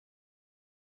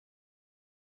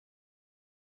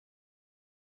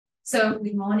So,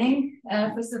 good morning.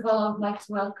 First of all, I would like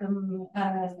to welcome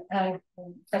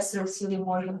Professor Celia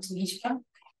Morgan to Ispa.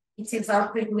 It is our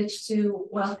privilege to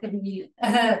welcome you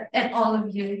and all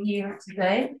of you here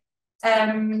today.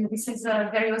 This is a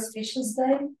very auspicious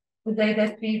day, the day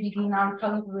that we begin our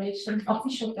collaboration,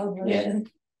 official collaboration,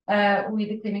 with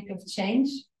the Clinic of Change.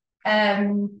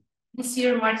 This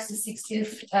year marks the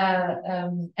 60th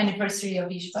anniversary of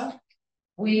Ispa.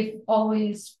 We've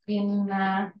always been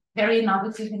very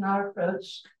innovative in our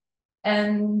approach,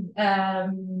 and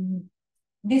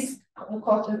this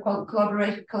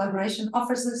collaboration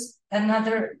offers us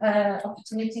another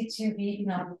opportunity to be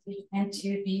innovative and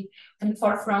to be in the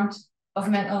forefront of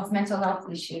mental health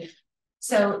issues.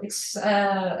 So it's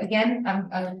again,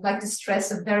 I'd like to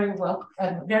stress a very warm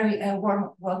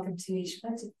welcome to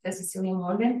Ispa, to Professor Celia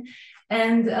Morgan,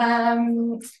 and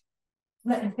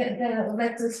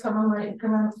let us commemorate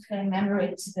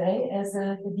today as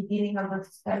the beginning of a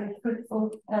very fruitful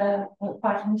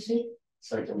partnership,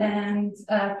 and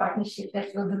a partnership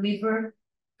that will deliver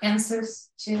answers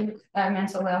to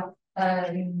mental health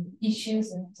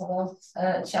issues and mental health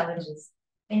challenges.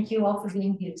 Thank you all for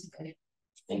being here today.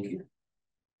 Thank you.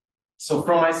 So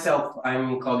from myself,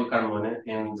 I'm Claudio Carmona,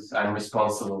 and I'm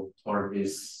responsible for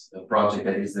this project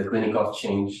that is the Clinic of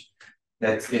Change,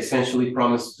 that essentially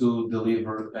promised to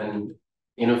deliver an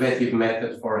innovative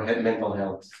method for mental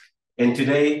health. And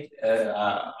today,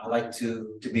 I'd like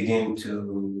to begin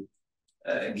to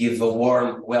give a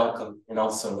warm welcome and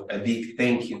also a big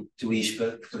thank you to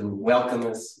Ispa to welcome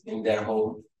us in their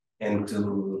home, and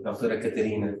to autora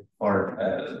Ketamina for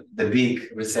the big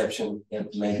reception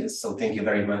that made us. So thank you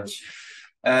very much.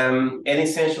 And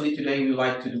essentially today we would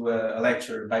like to do a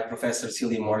lecture by Professor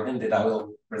Celia Morgan that I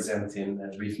will present in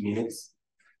brief minutes.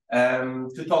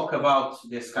 To talk about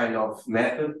this kind of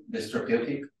method, this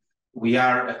therapeutic. We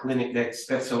are a clinic that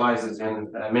specializes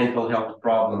in mental health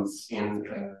problems in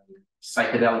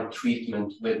psychedelic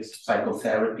treatment with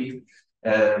psychotherapy,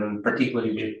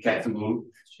 particularly with Ketamine,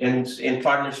 and in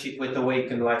partnership with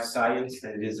Awaken Life Science,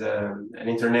 that is an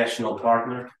international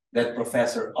partner. That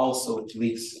professor also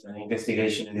leads an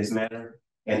investigation in this matter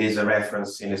and is a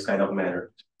reference in this kind of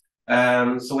matter.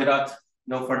 So without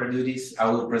no further duties, I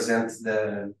will present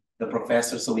the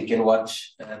professor so we can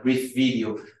watch a brief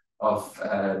video of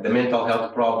the mental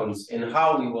health problems and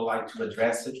how we would like to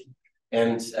address it.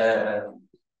 And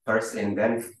first, and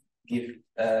then give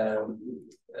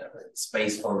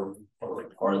space for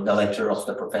the lecture of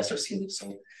the Professor Celia.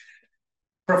 So,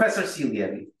 Professor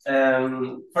Celia,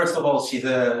 first of all, she's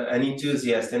an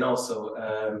enthusiast and also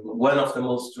one of the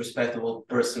most respectable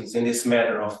persons in this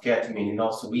matter of ketamine and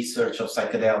also research of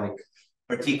psychedelic,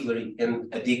 particularly in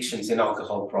addictions and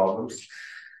alcohol problems.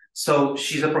 So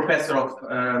she's a professor of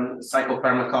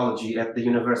psychopharmacology at the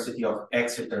University of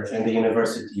Exeter and the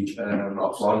University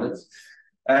of London.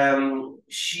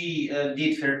 She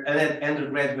did her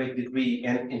undergraduate degree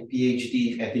and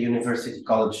PhD at the University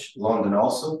College London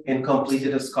also, and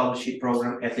completed a scholarship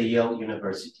program at the Yale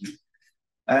University.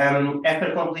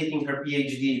 After completing her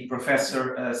PhD,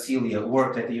 Professor Celia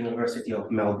worked at the University of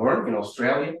Melbourne in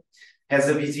Australia as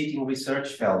a visiting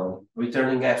research fellow,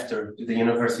 returning after to the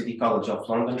University College of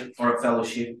London for a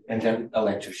fellowship and then a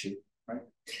lectureship. Right?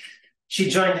 She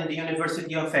joined in the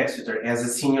University of Exeter as a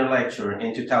senior lecturer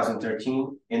in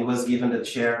 2013 and was given the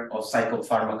chair of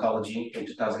psychopharmacology in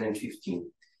 2015.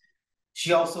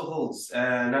 She also holds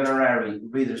an honorary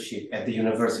readership at the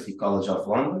University College of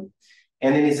London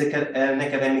and is an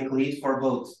academic lead for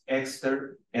both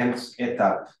Exeter and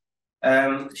ETAP.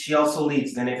 She also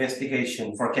leads an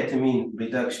investigation for ketamine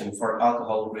reduction for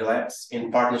alcohol relapse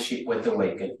in partnership with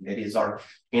Awaken. That is our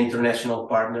international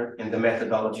partner and the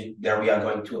methodology that we are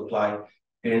going to apply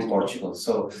here in Portugal.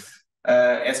 So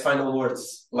as final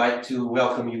words, I'd like to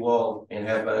welcome you all and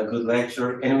have a good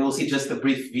lecture. And we will see just a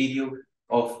brief video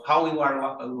of how we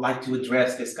are like to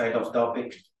address this kind of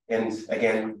topic. And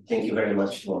again, thank you very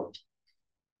much to all.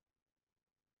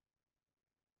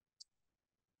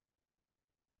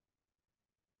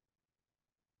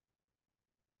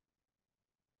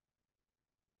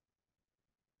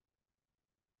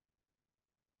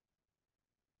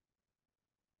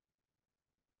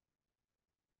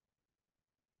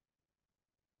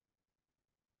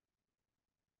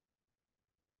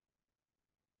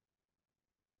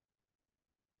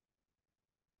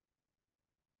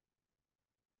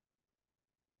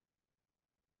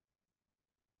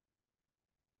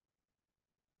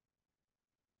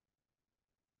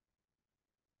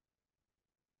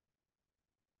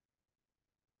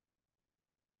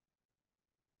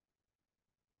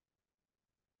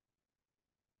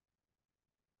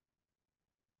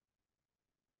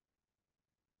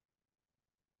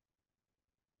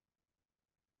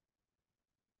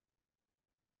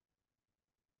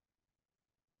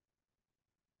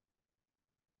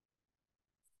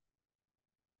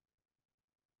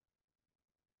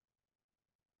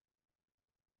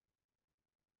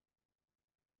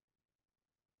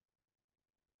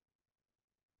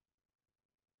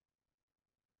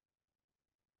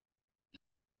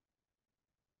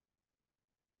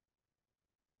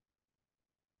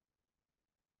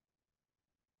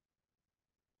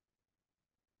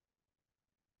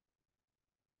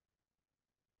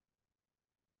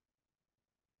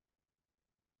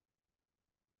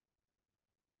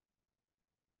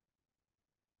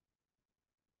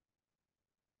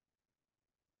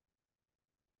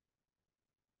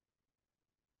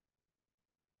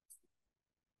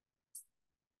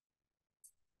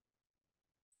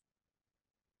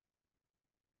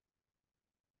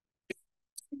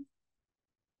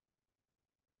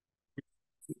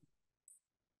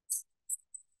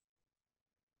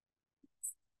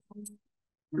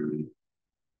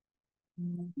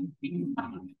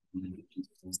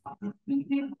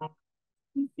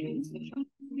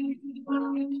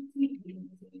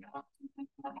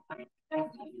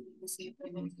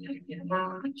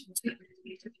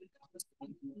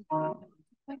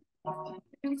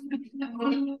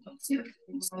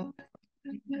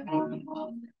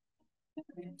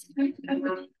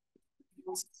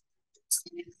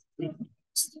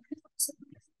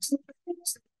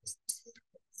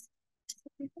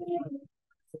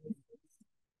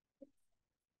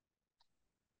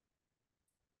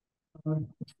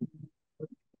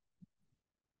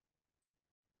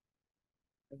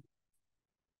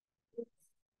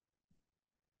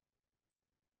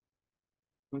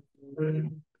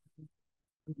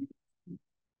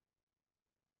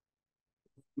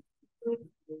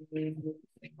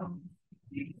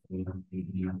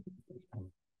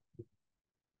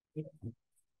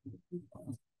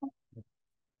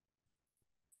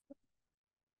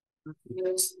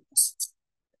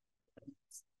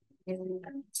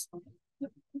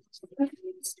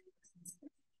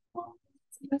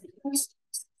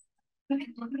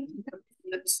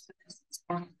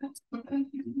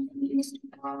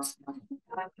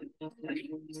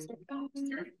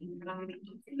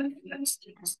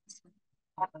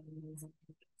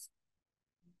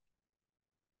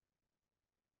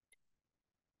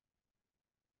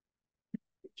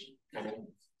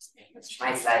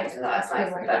 My slides are last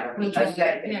slide.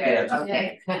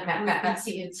 Okay.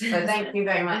 So thank you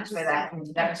very much for that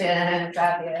introduction,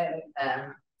 Fabio,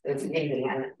 and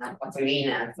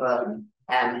Katerina for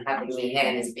having me here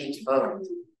in this beautiful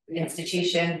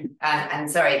institution. And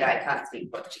sorry that I can't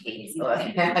speak Portuguese, so I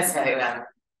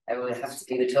will have to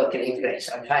do the talk in English.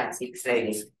 I'm trying to speak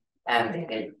slowly.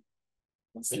 It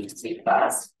seems to speak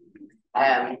fast.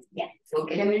 Yeah, it's all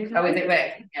good. How is it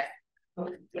working?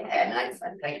 Yeah, nice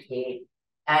one. Thank you.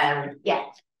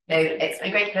 Yeah, so it's my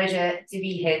great pleasure to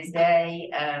be here today.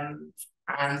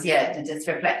 And yeah, just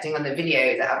reflecting on the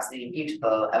videos are absolutely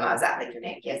beautiful. I was at the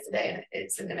clinic yesterday and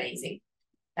it's an amazing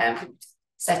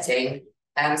setting.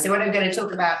 So what I'm going to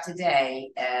talk about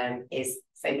today is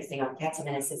focusing on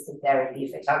ketamine assisted therapy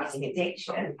for targeting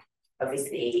addiction,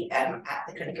 obviously at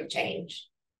the Clinic of Change.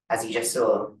 As you just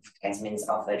saw, ketamine is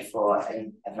offered for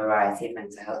a variety of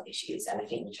mental health issues, and I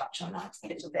think we'll touch on that a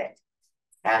little bit.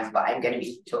 But I'm going to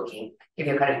be give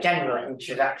you a kind of general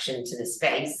introduction to the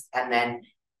space, and then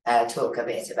talk a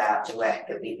bit about the work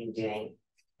that we've been doing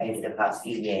over the past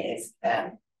few years.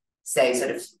 So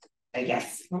sort of, I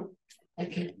guess,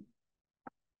 okay.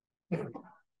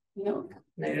 No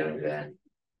longer.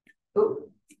 Oh,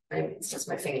 maybe it's just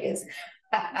my fingers.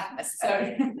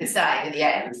 Sorry, the side of the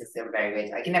ends is still very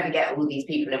weird. I can never get all these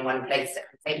people in one place at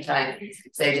the same time.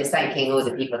 So just thanking all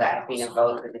the people that have been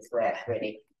involved with this work,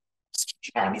 really.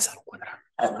 Across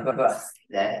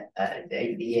over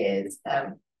the years.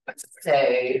 So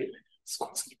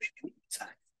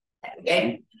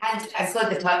again, and I've got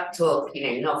the talk,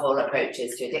 novel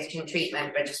approaches to addiction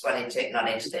treatment, but just wanted to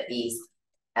acknowledge that these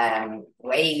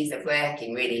ways of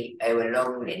working really owe a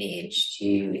long lineage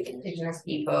to Indigenous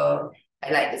people. I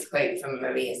like this quote from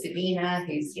Maria Sabina,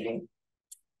 who's,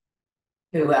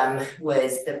 who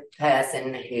was the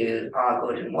person who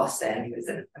Gordon Wasson, who was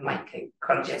a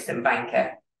mycologist and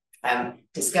banker,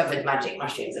 discovered magic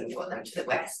mushrooms and brought them to the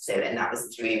West. So, and that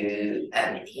was through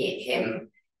him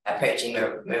approaching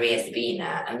Maria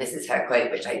Sabina. And this is her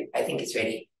quote, which I think is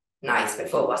really nice.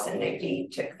 Before Wasson, nobody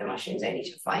took the mushrooms only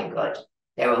to find God.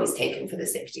 They're always taken for the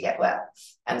sick to get well.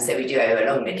 So we do owe a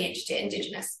long lineage to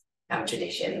Indigenous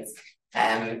traditions.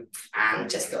 And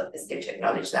just thought it's good to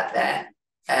acknowledge that there.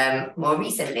 More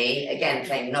recently, again,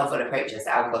 playing novel approaches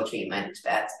to alcohol treatment,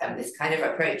 but this kind of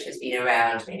approach has been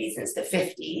around maybe since the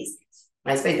 50s.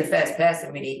 And I suppose the first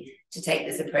person really to take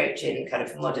this approach in kind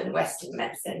of modern Western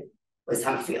medicine was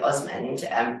Humphrey Osmond.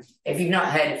 If you've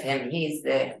not heard of him, he's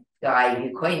the guy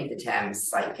who coined the term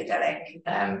psychedelic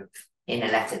in a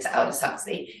letter to Aldous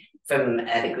Huxley, from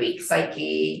the Greek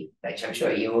psyche, which I'm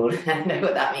sure you all know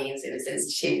what that means in this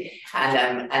institute,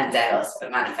 and delos, for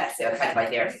manifest, so a kind of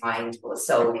idea of mind or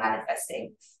soul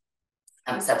manifesting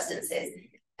substances.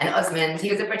 And Osmond,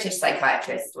 he was a British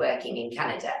psychiatrist working in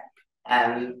Canada,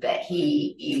 but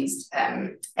he used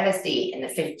LSD in the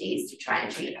 50s to try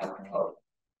and treat alcohol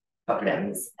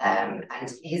problems. And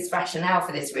his rationale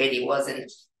for this really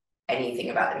wasn't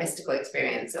anything about the mystical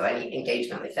experience or any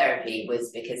engagement with therapy,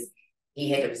 was because he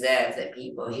had observed that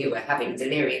people who were having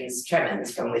deliriums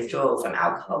tremens from withdrawal from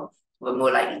alcohol were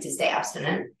more likely to stay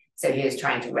abstinent. So he was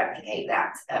trying to replicate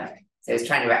that. So he was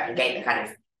trying to replicate the kind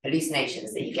of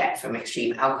hallucinations that you get from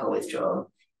extreme alcohol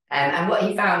withdrawal. And what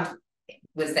he found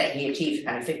was that he achieved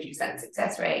kind of 50%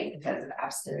 success rate in terms of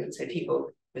abstinence with people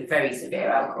with very severe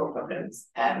alcohol problems.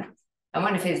 And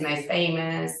one of his most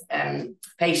famous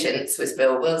patients was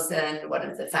Bill Wilson, one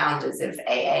of the founders of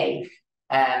AA,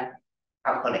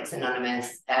 Alcoholics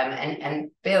Anonymous.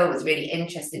 And Bill was really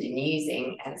interested in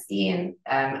using LSD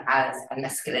as a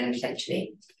mescaline,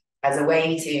 essentially, as a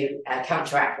way to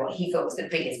counteract what he thought was the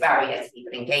biggest barrier to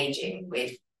people engaging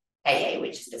with AA,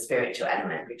 which is the spiritual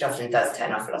element, which often does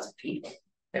turn off a lot of people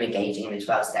from engaging in the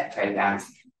 12-step programs.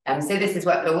 So this is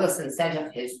what Bill Wilson said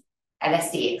of his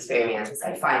LSD experience.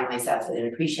 I find myself with an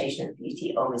appreciation of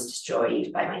beauty almost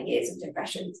destroyed by my years of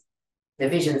depressions. The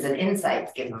visions and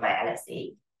insights given by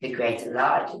LSD could create a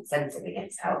large incentive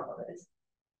against alcoholism.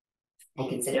 I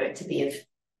consider it to be of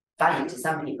value to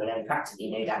some people and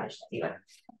practically no damage to anyone.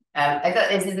 I thought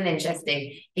this is an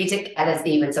interesting, he took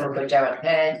LSD with someone called Gerald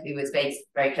Heard, who was based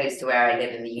very close to where I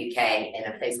live in the UK in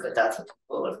a place called Dartford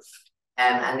Hall.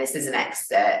 And this is an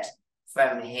excerpt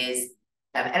from his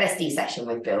LSD session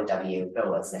with Bill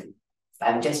Wilson.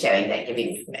 Just showing that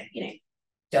giving,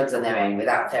 drugs on their own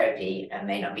without therapy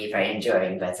may not be very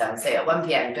enduring. But so at 1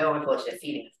 p.m, Bill reported a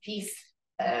feeling of peace.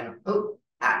 At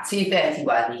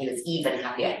 2:31, he was even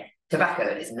happier. Tobacco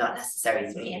is not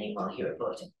necessary to me anymore, he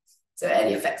reported. So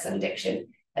early effects on addiction.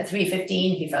 At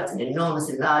 3:15, he felt an enormous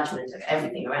enlargement of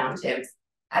everything around him.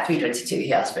 At 3:22,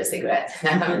 he asked for a cigarette. So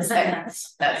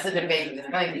that sort of gave him the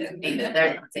kind of need that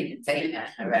there is container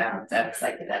around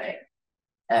psychedelic.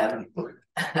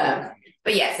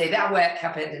 But yeah, so that work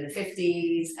happened in the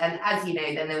 50s. And as you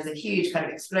know, then there was a huge kind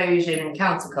of explosion in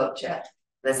counterculture.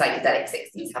 The psychedelic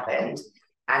 60s happened.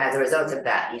 And as a result of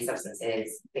that, these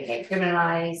substances became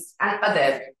criminalized, and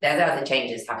there's other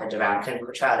changes happened around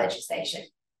clinical trial legislation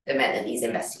that meant that these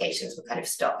investigations were kind of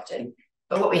stopped.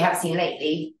 But what we have seen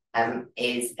lately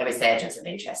is a resurgence of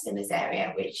interest in this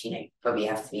area, which probably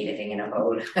have to be living in a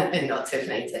hole not to have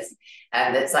noticed.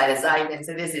 That psilocybin.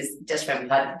 So this is just from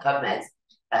PubMed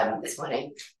this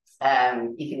morning.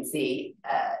 You can see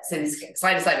so this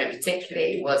psilocybin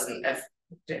particularly wasn't of.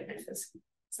 I don't know if it's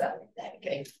there we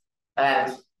go.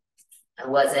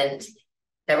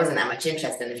 There wasn't that much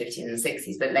interest in the 50s and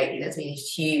 60s, but lately there's been a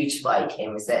huge spike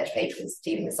in research papers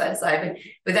dealing with psilocybin.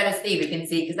 With LSD, we can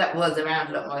see, because that was around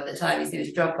a lot more at the time, you see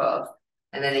this drop off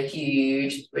and then a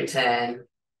huge return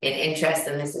in interest.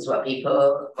 And this is what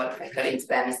my colleagues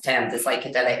Ben has termed the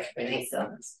psychedelic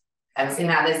renaissance. So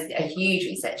now there's a huge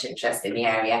research interest in the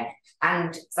area,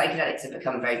 and psychedelics have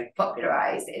become very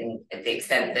popularized at the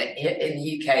extent that in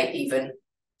the UK, even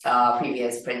our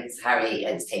previous Prince Harry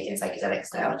has taken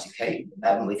psychedelics now to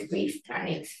cope with grief,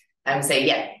 apparently. So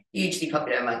yeah, hugely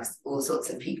popular amongst all sorts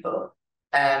of people.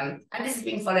 And this has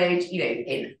been followed,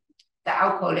 in the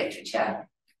alcohol literature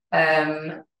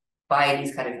by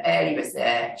these kind of early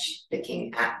research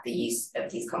looking at the use of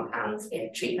these compounds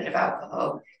in treatment of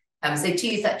alcohol. So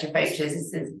two such approaches.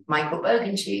 This is Michael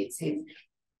Bogenschutz, who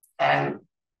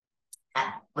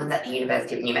was at the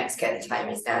University of New Mexico at the time,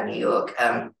 he's now in New York.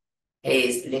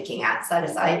 Is looking at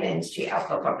psilocybin to treat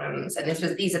alcohol problems. And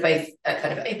these are both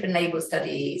kind of open label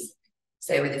studies.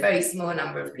 So with a very small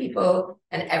number of people,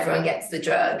 and everyone gets the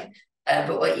drug.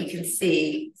 But what you can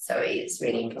see, sorry, it's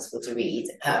really impossible to read,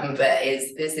 but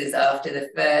this is after the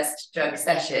first drug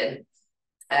session.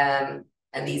 And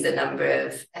these are a number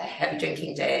of heavy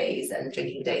drinking days and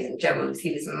drinking days in general. You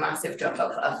see this massive drop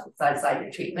off of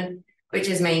psilocybin treatment, which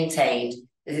is maintained.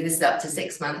 This is up to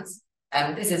 6 months.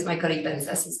 This is my colleague Ben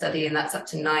Sess's study, and that's up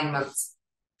to 9 months.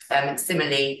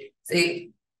 Similarly, so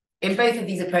in both of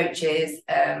these approaches,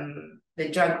 the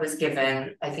drug was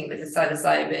given, I think with the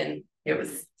psilocybin, it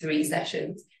was 3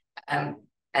 sessions. And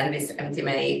this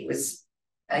MDMA was,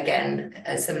 again,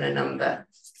 a similar number,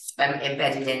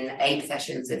 embedded in 8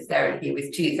 sessions of therapy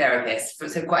with 2 therapists, for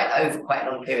over quite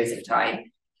long periods of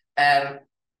time.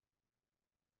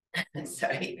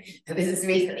 Sorry, this is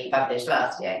recently published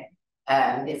last year.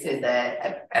 This is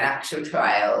an actual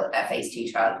trial, a phase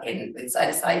 2 trial with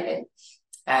psilocybin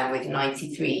with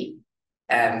 93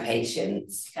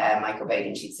 patients, Michael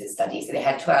Bogenschutz's study. So they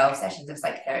had 12 sessions of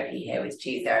psychotherapy here with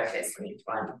 2 therapists from each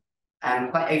one,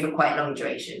 over quite long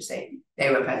duration. So they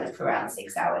were present for around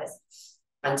 6 hours,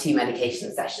 and 2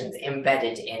 medication sessions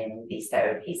embedded in these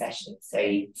therapy sessions.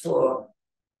 So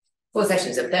 4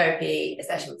 sessions of therapy, a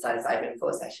session with psilocybin,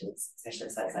 4 sessions, session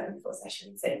of psilocybin, 4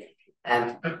 sessions. So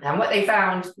and what they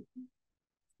found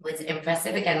was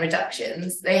impressive, again,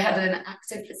 reductions. They had an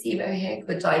active placebo here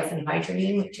called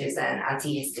diphenhydramine, which is an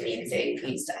antihistamine, so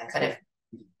used kind of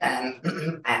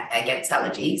against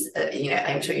allergies.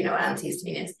 I'm sure you know what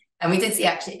antihistamine is. And we did see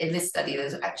actually in this study,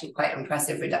 there's actually quite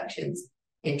impressive reductions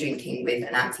in drinking with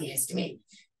an antihistamine.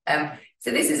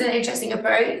 So this is an interesting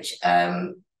approach,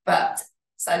 but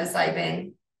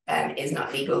psilocybin is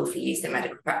not legal for use in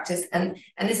medical practice, and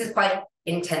this is quite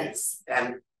intense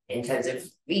in terms of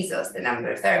resource, the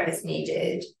number of therapists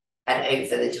needed, and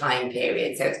over the time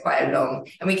period. So it's quite a long,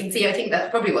 and we can see, I think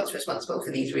that's probably what's responsible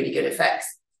for these really good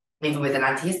effects, even with an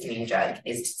antihistamine drug,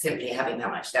 is simply having that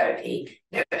much therapy,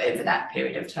 over that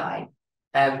period of time.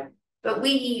 But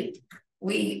we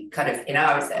kind of, in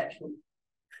our research,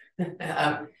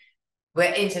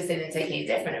 we're interested in taking a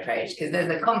different approach, because there's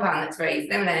a compound that's very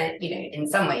similar, in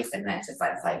some ways similar to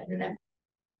psilocybin,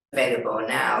 available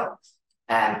now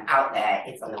out there.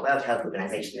 It's on the World Health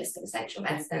Organization list of essential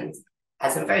medicines.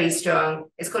 Has some very strong,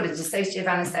 it's called a dissociative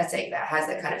anesthetic that has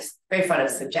a kind of profile of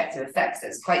subjective effects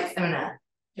that's quite similar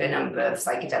to a number of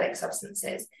psychedelic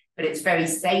substances, but it's very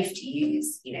safe to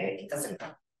use. It doesn't,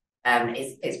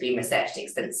 it's been researched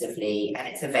extensively, and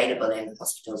it's available in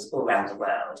hospitals all around the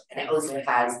world. And it also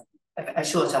has a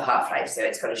shorter half-life, so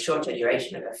it's got a shorter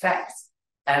duration of effects,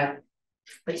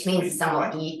 which means it's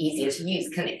somewhat easier to use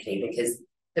clinically, because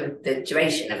the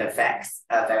duration of effects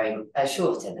are very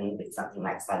shorter than with something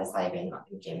like psilocybin or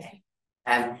MDMA.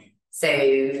 So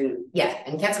yeah,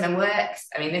 and ketamine works.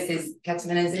 I mean,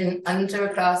 ketamine is under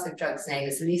a class of drugs named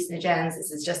as hallucinogens.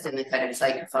 This is just in the kind of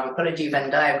psychopharmacology Venn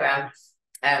diagram,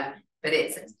 but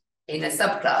it's in a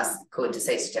subclass called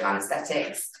dissociative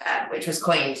anesthetics, which was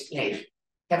coined,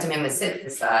 ketamine was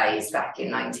synthesized back in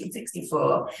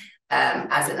 1964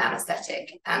 as an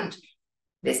anesthetic, and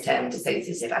this term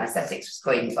dissociative anesthetics was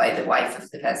coined by the wife of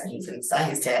the person who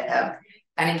synthesized it,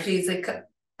 and includes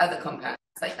other compounds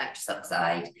like nitrous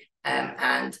oxide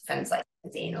and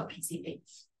phencyclidine or PCP.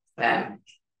 And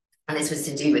this was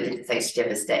to do with the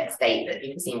dissociative state that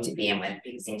people seem to be in, when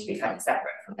people seem to be kind of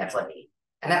separate from their body.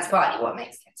 And that's partly what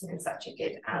makes ketamine such a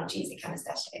good analgesic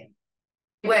anesthetic.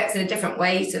 It works in a different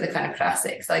way to the kind of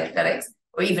classic psychedelics,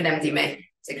 or even MDMA.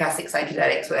 So classic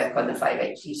psychedelics work on the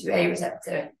 5-HT2A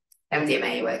receptor,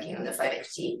 MDMA working on the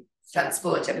 5-HT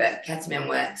transporter, but ketamine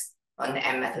works on the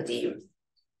M-methyl-D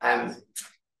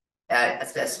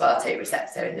aspartate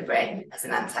receptor in the brain as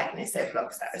an antagonist, so it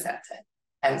blocks that receptor.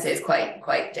 So it's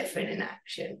quite different in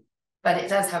action, but it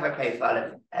does have a profile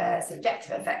of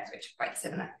subjective effects which are quite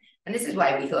similar. And this is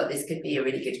why we thought this could be a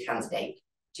really good candidate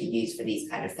to use for these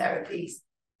kind of therapies.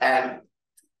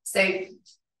 So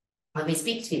when we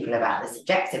speak to people about the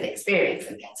subjective experience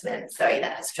of ketamine, sorry,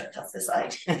 that has dropped off the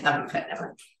slide.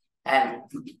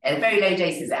 At very low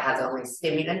doses, it has almost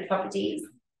stimulant properties.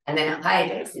 And then at higher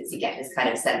doses, you get this kind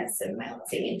of sense of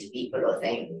melting into people or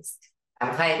things.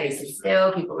 At higher doses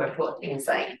still, people report things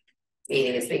like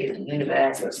feeling as big as the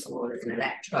universe or as small as an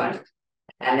electron.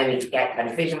 And then we get kind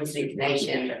of vision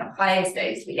hallucination. But at the highest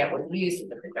dose, we get what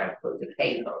uses of the drug called the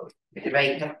cable, which is a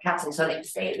very kind of catatonic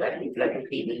state where people are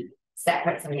completely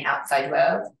separate from the outside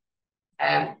world.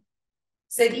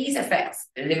 So these effects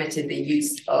limited the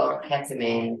use of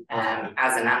ketamine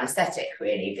as an anesthetic,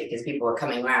 really, because people were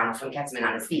coming around from ketamine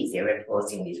anesthesia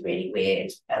reporting these really weird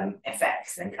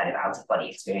effects and kind of out-of-body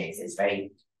experiences,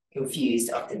 very confused,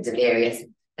 often delirious.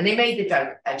 And they made the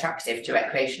drug attractive to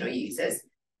recreational users.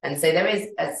 And so there is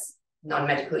a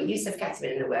non-medical use of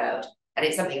ketamine in the world, and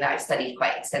it's something that I've studied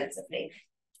quite extensively.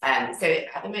 So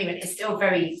at the moment, it's still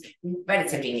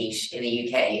relatively niche in the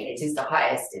UK. It is the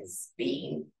highest it's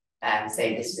been. So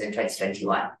this was in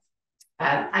 2021.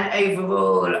 And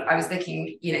overall, I was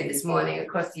looking, this morning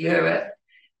across Europe,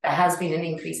 there has been an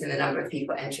increase in the number of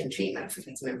people entering treatment for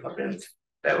ketamine problems,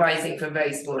 but rising from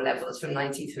very small levels from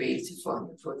 93 to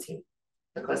 414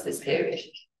 across this period.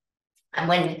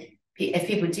 And if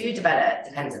people do develop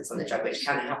dependence on the drug, which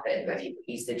can happen when people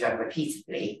use the drug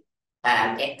repeatedly,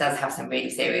 it does have some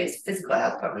really serious physical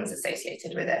health problems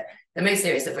associated with it. The most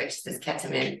serious of which is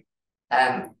ketamine,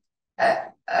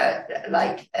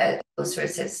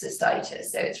 ulcerative cystitis.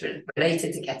 So it's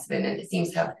related to ketamine, and it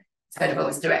seems to have kind of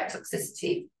almost direct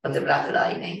toxicity on the bladder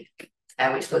lining,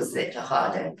 which causes it to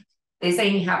harden. This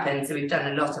only happens, so we've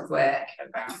done a lot of work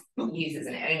around users,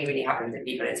 and it only really happens if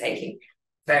people are taking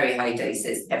very high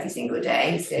doses every single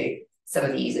day. So some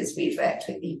of the users we've worked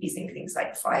with using things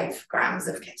like 5 grams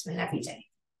of ketamine every day.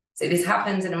 So this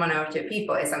happens in a minority of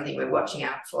people. It's something we're watching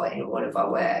out for in all of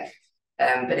our work,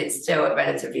 but it's still at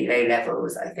relatively low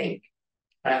levels, I think.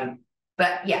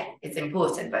 But yeah, it's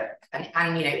important.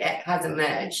 And it has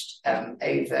emerged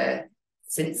over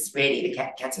since really the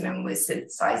ketamine was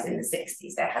synthesized in the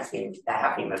 60s. There have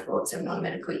been reports of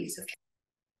non-medical use of ketamine.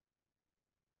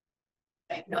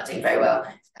 Not doing very well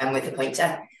with the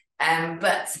pointer.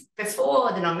 But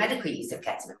before the non-medical use of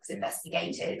ketamine was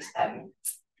investigated,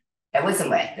 there was some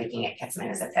work looking at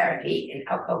ketamine as a therapy in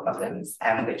alcohol problems,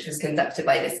 which was conducted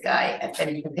by this guy,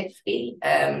 Evgeny.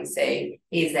 So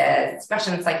he's a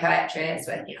special psychiatrist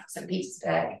working at St.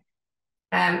 Petersburg.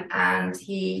 And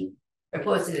he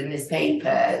reported in this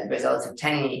paper the results of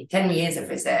 10 years of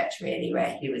research, really,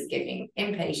 where he was giving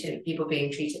inpatient people being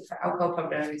treated for alcohol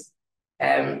problems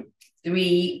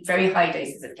 3 very high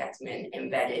doses of ketamine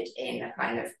embedded in a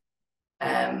kind of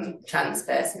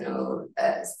transpersonal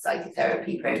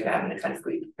psychotherapy program, a kind of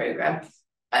group program.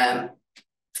 And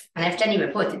Evgeny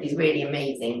reported these really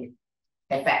amazing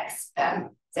effects. So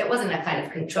it wasn't a kind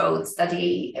of controlled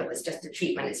study, it was just a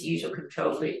treatment as usual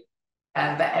control group.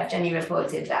 But Evgeny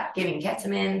reported that giving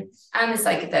ketamine and the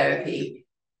psychotherapy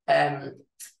to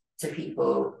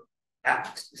people,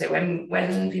 so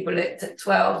when people looked at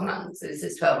 12 months, so this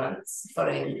is 12 months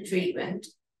following the treatment,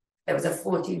 there was a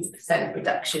 14%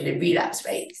 reduction in relapse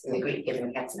rates in the group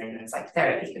given ketamine and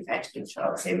psychotherapy compared to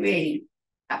control. So really,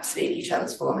 absolutely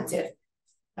transformative,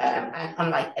 and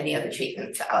unlike any other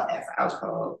treatments out there for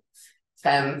alcohol.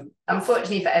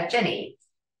 Unfortunately for Evgeny,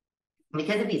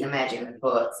 because of these emerging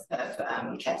reports of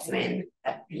ketamine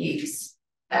abuse,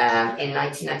 in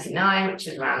 1999, which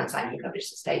is around the time he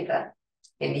published this paper,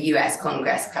 in the US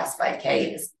Congress classified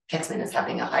ketamine as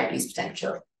having a high abuse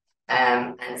potential,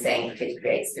 and saying it could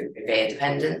create severe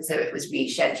dependence. So it was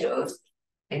rescheduled.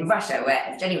 In Russia, where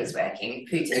Evgeny was working,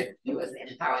 Putin, who was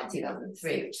in power in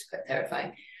 2003, which is quite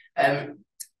terrifying,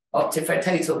 opted for a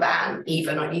total ban,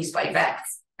 even on use by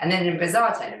vets. And then in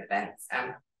bizarre turn of events,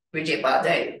 Brigitte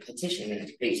Bardot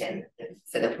petitioned Putin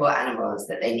for the poor animals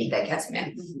that they need their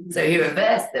ketamine. So he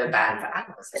reversed the ban for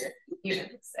animals for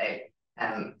humans. So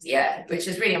yeah, which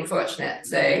is really unfortunate.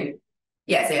 So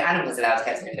yeah, so animals allowed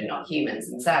ketamine, but not humans.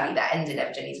 And sadly, that ended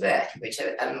Evgeny's work, which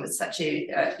was such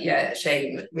a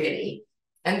shame, really.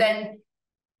 And then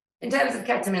in terms of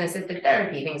ketamine-assisted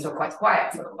therapy, things were quite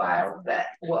quiet for a while, but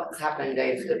what's happened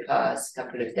over the past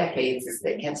couple of decades is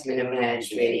that ketamine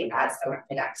emerged really as a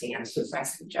rapid-acting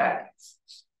antidepressant drug.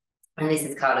 And this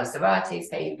is Carlos Zarate's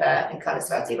paper, and Carlos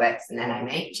Zarate works in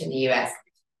NIMH in the US.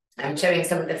 I'm showing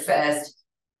some of the first,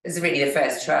 this is really the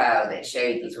first trial that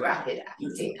showed these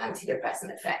rapid-acting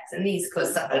antidepressant effects. And these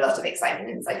caused a lot of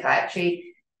excitement in psychiatry,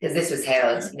 because this was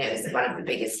hailed, as one of the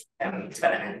biggest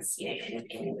developments,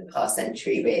 in the past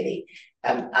century, really.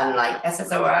 Unlike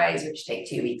SSRIs, which take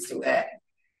 2 weeks to work,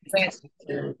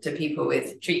 to people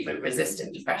with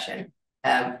treatment-resistant depression,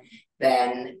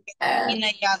 then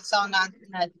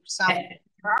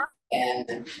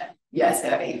yeah,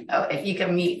 sorry. Oh, if you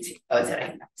can mute. Oh,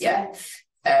 sorry. Yeah.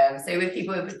 So with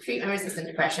people with treatment-resistant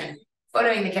depression,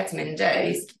 following the ketamine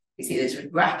dose, we see this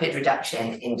rapid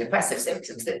reduction in depressive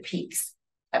symptoms that peaks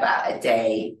about a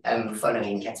day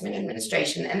following ketamine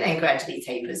administration, and then gradually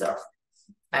tapers off.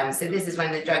 So this is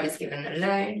when the drug is given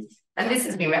alone, and this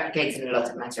has been replicated in a lot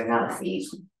of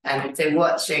meta-analyses. So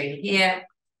what's shown here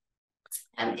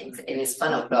in this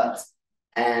funnel plot,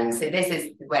 so this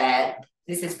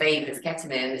is favors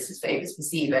ketamine, this is favors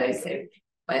placebo. So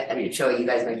I'm sure you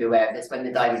guys may be aware of this. When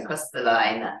the diamond crosses the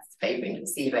line, that's favoring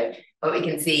placebo. But we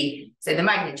can see, so the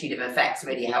magnitude of effects,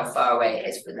 really how far away it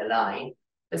is from the line.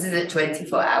 This is at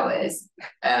 24 hours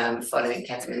following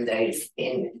ketamine dose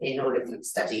in all of the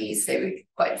studies. So we're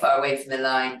quite far away from the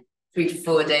line. 3 to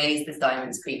 4 days, the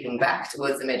diamond's creeping back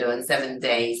towards the middle, and 7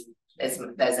 days, there's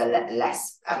a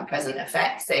less present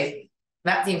effect. So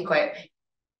that seems quite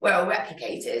well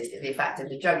replicated. The fact that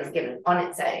the drug is given on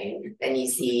its own, then you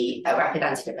see a rapid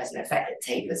antidepressant effect that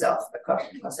tapers off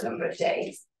across a number of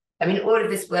days. I mean, all of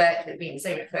this work, there's been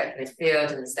so much work in this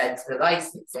field, and instead to the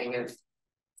licensing of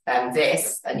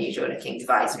this unusual looking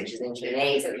device, which is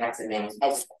intranasal ketamine,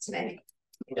 ketamine,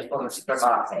 in the form of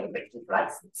Spravato, which is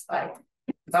licensed by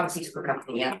the pharmaceutical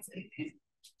company Janssen.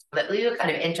 But we were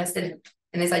kind of interested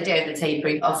in this idea of the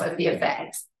tapering off of the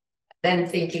effects, then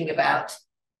thinking about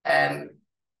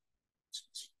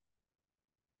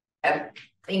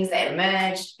things that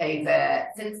emerged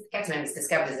since ketamine was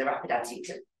discovered as a rapid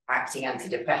acting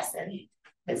antidepressant.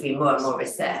 There's been more and more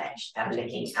research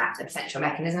looking at the potential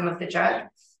mechanism of the drug.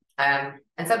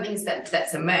 And something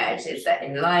that's emerged is that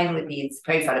in line with these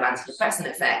profile of antidepressant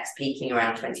effects peaking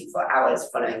around 24 hours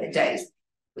following the dose,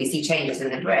 we see changes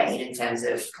in the brain in terms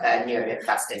of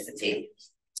neuroplasticity.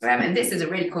 And this is a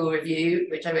really cool review,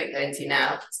 which I won't go into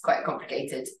now. It's quite a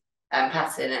complicated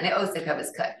pattern, and it also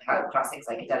covers how classic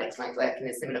psychedelics might work in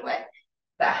a similar way,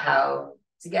 but how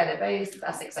together both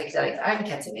classic psychedelics and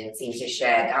ketamine seem to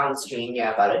share downstream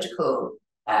neurobiological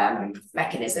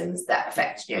mechanisms that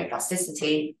affect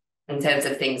neuroplasticity in terms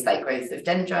of things like growth of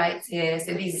dendrites here.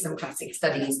 So these are some classic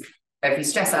studies where if you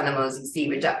stress animals, you see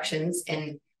reductions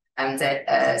in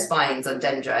spines on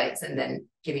dendrites, and then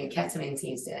giving ketamine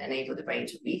seems to enable the brain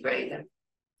to regrow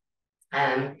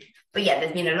them. But yeah,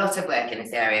 there's been a lot of work in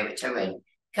this area, which I won't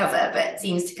cover, but it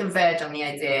seems to converge on the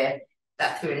idea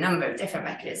that through a number of different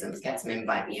mechanisms, ketamine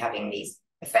might be having these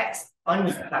effects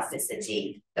on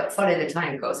plasticity that follow the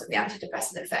time course of the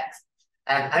antidepressant effects.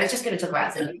 I was just going to talk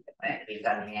about some of the work that we've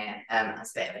done here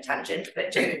as a bit of a tangent,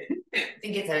 but just, I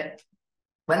think it's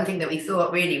one thing that we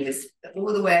thought really was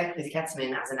all the work with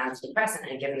ketamine as an antidepressant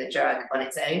and given the drug on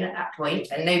its own at that point,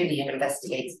 and nobody had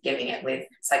investigated giving it with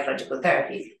psychological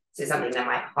therapy. So something that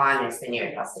might harness the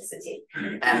neuroplasticity.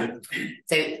 And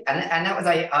that was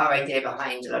our idea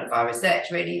behind a lot of our research,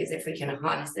 really, is if we can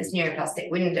harness this neuroplastic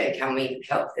window, can we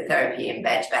help the therapy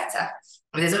embed better?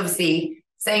 And there's obviously,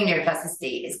 saying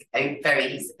neuroplasticity is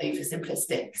very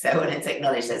oversimplistic, so I wanted to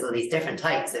acknowledge there's all these different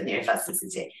types of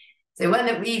neuroplasticity. So one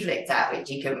that we've looked at, which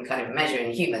you can kind of measure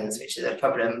in humans, which is a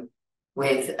problem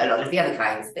with a lot of the other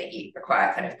kinds that you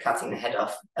require kind of cutting the head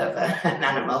off of an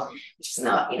animal, which is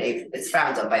not, it's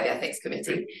frowned on by the ethics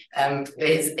committee,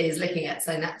 is looking at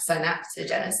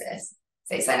synaptogenesis,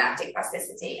 so synaptic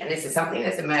plasticity. And this is something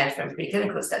that's emerged from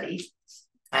preclinical studies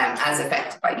as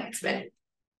affected by ketamine.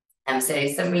 So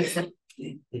some recent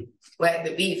work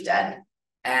that we've done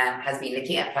has been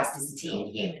looking at plasticity in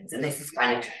humans, and this is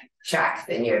kind of track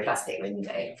the neuroplastic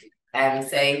window.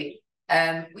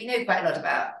 We know quite a lot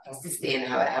about plasticity and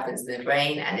how it happens in the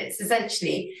brain, and it's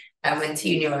essentially when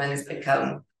two neurons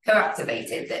become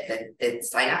co-activated, that the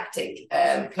synaptic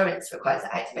currents required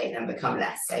to activate them become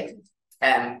less. So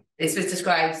this was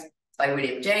described by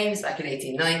William James back in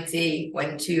 1890,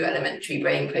 when two elementary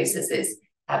brain processes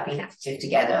have been active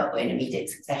together or in immediate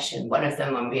succession. One of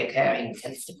them, on reoccurring,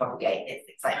 tends to propagate its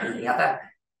excitement in the other,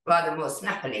 rather more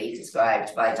snappily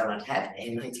described by Donald Hebb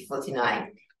in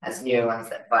 1949 as neurons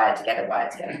that wire together.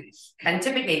 And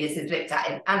typically this is looked at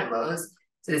in animals.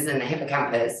 So this is in the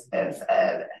hippocampus of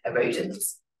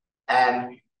rodents.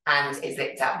 And is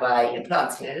looked at by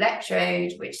implanting an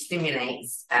electrode, which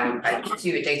stimulates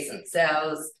two adjacent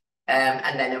cells,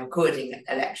 and then a recording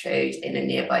electrode in a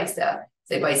nearby cell.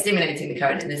 So by stimulating the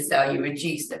current in this cell, you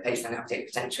reduce the postsynaptic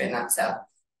potential in that cell.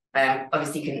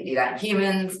 Obviously, you couldn't do that in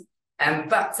humans,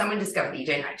 but someone discovered that you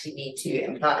don't actually need to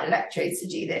implant electrodes to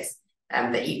do this.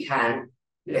 That you can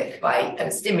look by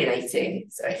stimulating,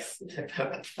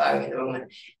 firing the wrong one,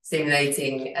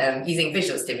 stimulating, using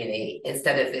visual stimuli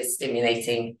instead of this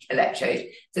stimulating electrode.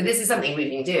 So this is something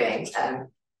we've been doing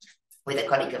with a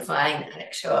colleague of mine,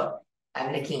 Alex Shaw,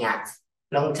 looking at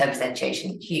long-term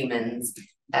potentiation in humans.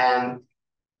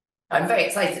 I'm very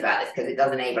excited about this because it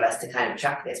does enable us to kind of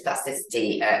track this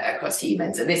plasticity across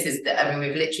humans. And this is,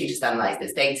 we've literally just analysed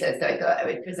this data, so I thought I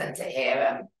would present it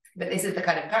here. But this is the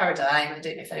kind of paradigm. I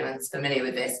don't know if anyone's familiar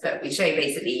with this, but we show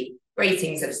basically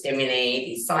ratings of stimuli,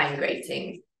 these sine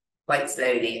ratings, quite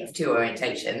slowly of two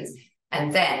orientations.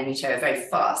 And then we show a very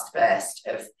fast burst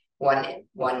of one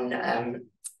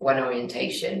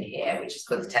orientation here, which is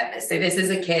called the tetanus. So this is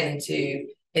akin to,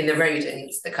 in the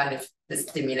rodents, the kind of the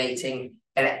stimulating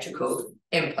electrical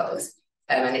impulse.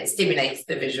 And it stimulates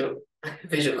the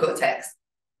visual cortex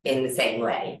in the same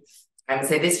way.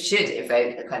 So this should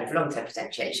evoke a kind of long-term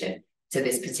potentiation to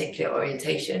this particular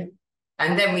orientation.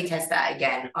 And then we test that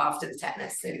again after the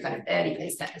tetanus, so the kind of early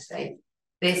post-tetanus phase.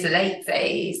 This late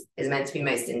phase is meant to be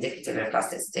most indicative of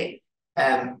plasticity. So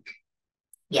I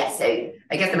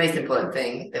guess the most important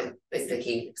thing that is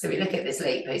looking, so we look at this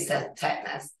late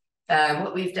post-tetanus.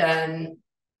 What we've done,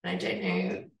 I don't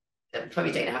know, I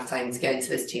probably don't have time to go into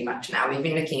this too much now. We've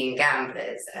been looking in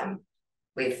gamblers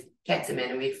with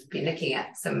ketamine, and we've been looking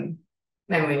at some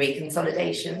memory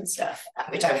reconsolidation stuff,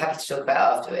 which I'm happy to talk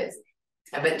about afterwards.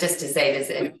 But just to say, there's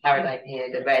a paradigm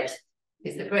here. The red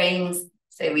is the brains.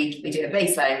 So we do a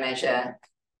baseline measure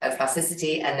of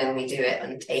plasticity, and then we do it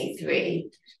on day 3.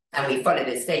 And we follow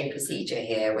the same procedure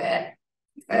here where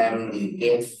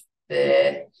give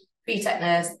the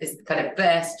pre-tetanus, this kind of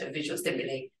burst of visual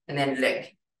stimuli, and then look.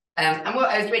 And what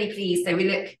I was really pleased, so we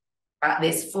look at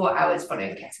this 4 hours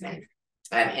following ketamine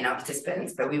in our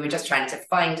participants, but we were just trying to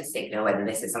find a signal whether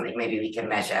this is something maybe we can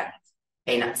measure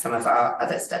in some of our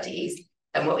other studies.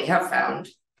 And what we have found,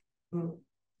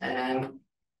 and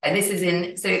this is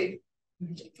in, so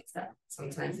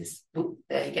sometimes this,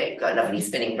 there you go, got a lovely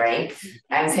spinning brain.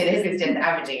 So this is just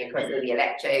averaging across all the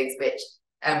electrodes, which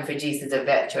produces a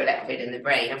virtual electrode in the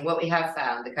brain. And what we have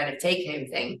found, the kind of take-home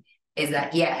thing, is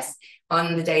that yes,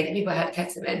 on the day that people had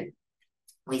ketamine,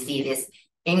 we see this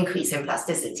increase in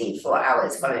plasticity 4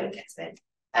 hours following ketamine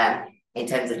in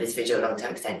terms of this visual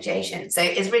long-term potentiation. So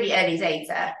it's really early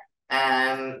data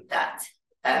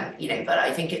but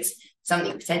I think it's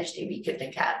something potentially we could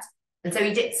look at And so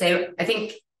we did, so I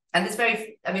think, and there's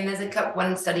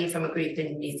one study from a group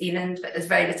in New Zealand, but there's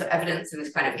very little evidence of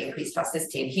this kind of increased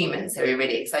plasticity in humans. So we're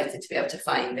really excited to be able to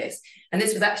find this. And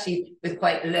this was actually with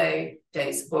quite low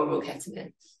dose oral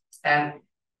ketamine.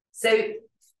 So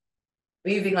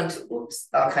moving on to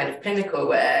our kind of clinical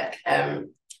work,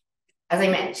 as I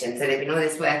mentioned, so there'd been all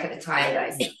this work at the time that I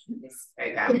started this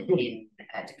program in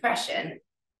depression,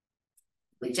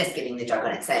 with just giving the drug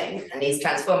on its own, and these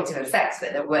transformative effects,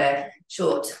 but they were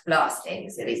short lasting,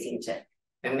 so they seem to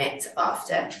remit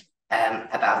after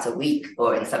about a week,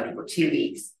 or in some people 2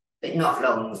 weeks, but not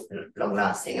long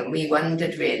lasting. And we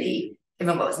wondered, really,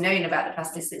 given what was known about the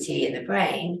plasticity in the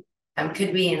brain,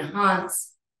 could we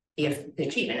enhance the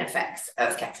treatment effects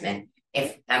of ketamine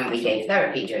if we gave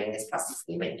therapy during this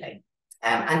plasticity window?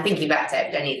 And thinking back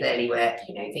to Jenny's early work,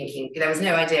 thinking there was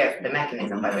no idea of the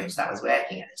mechanism by which that was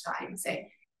working at the time. So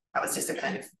that was just a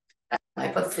kind of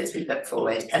hypothesis we put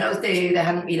forward. And although there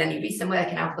hadn't been any recent work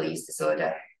in alcohol use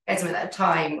disorder, ketamine at the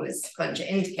time was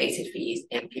contraindicated for use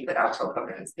in people with alcohol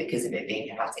problems because of it being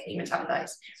hepatically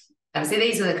metabolized. So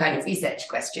these were the kind of research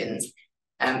questions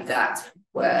that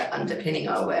were underpinning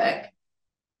our work.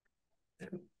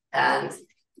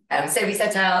 And so we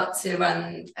set out to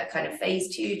run a kind of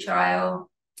phase 2 trial,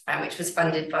 which was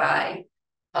funded by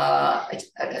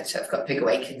I've got Big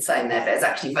Awaken sign there, but it's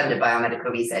actually funded by our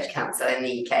Medical Research Council in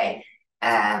the UK,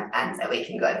 and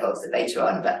Awaken got involved later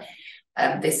on. But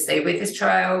with this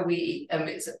trial,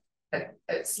 it's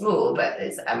small, but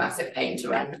it's a massive pain to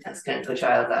run, as clinical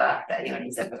trials are, for anyone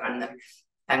who's ever run them.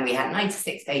 And we had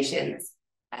 96 patients,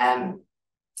 and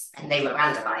they were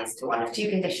randomized to one of 2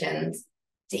 conditions,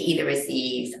 to either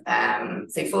receive,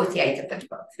 so 48 of them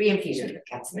got 3 infusions of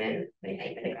ketamine,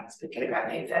 8 milligrams per kilogram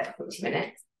over 40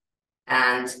 minutes,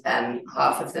 and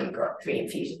half of them got 3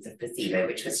 infusions of placebo,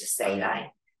 which was just saline,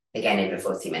 again over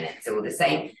 40 minutes, all the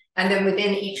same. And then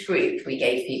within each group, we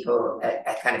gave people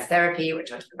a kind of therapy,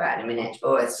 which I'll talk about in a minute,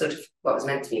 or a sort of what was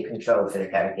meant to be a control for the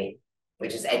therapy,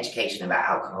 which is education about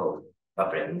alcohol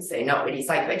problems. So not really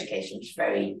psychoeducation, just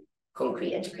very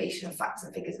concrete education of facts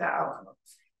and figures about alcohol.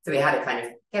 So we had a kind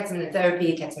of ketamine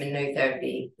therapy, ketamine no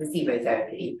therapy, placebo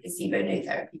no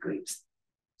therapy groups.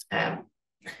 Oh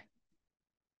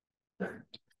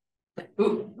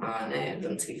no, I've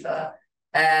gone too far.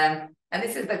 And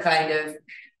this is the kind of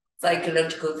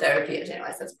psychological therapy, I don't know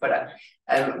why that's a product,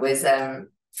 was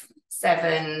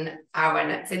 7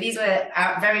 hour. So these were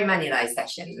very manualized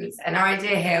sessions. And our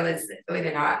idea here was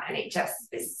within our NHS,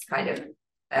 this kind of,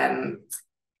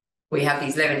 we have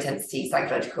these low intensity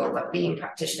psychological well-being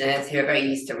practitioners who are very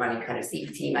used to running kind of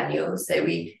CBT manuals. So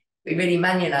we really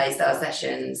manualized our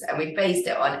sessions, and we based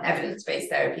it on evidence-based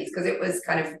therapies, because it was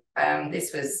kind of,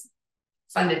 this was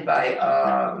funded by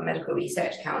our Medical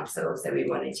Research Council. So we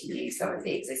wanted to use some of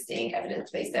the existing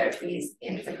evidence-based therapies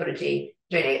in psychology.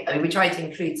 Really, we tried to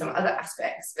include some other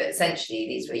aspects, but essentially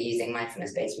these were using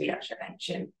mindfulness-based relapse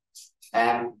prevention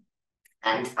and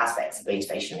aspects of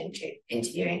motivational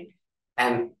interviewing.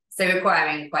 So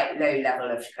requiring quite low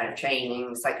level of kind of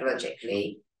training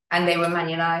psychologically, and they were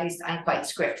manualized and quite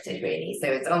scripted, really. So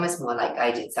it's almost more like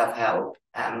guided self-help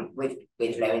with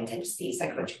low intensity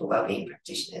psychological wellbeing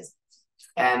practitioners.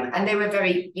 And they were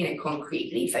very,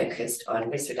 concretely focused on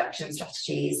risk reduction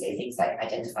strategies, so things like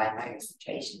identifying high-risk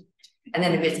situation, and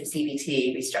then a bit of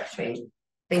CBT, restructuring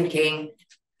thinking,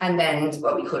 and then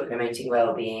what we called promoting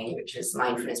wellbeing, which was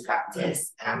mindfulness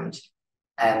practice and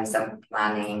some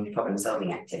planning,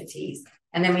 problem-solving activities.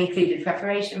 And then we included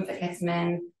preparation for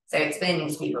ketamine, so explaining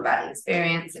to people about the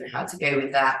experience and how to go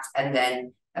with that, and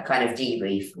then a kind of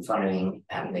debrief following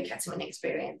the ketamine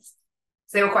experience.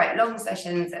 So they were quite long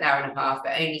sessions, an hour and a half,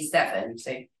 but only 7.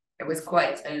 So it was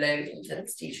quite a low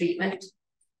intensity treatment.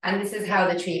 And this is how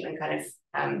the treatment kind of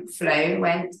flow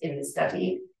went in the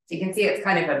study. So you can see it's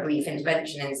kind of a brief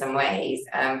intervention in some ways.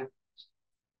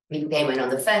 We came in on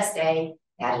the first day,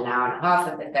 they had an hour and a half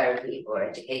of the therapy or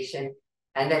education,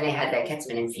 and then they had their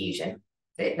ketamine infusion.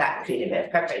 So that included a bit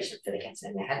of preparation for the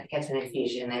ketamine. They had the ketamine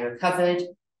infusion, they recovered.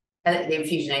 The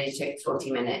infusion only took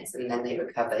 40 minutes, and then they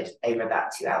recovered over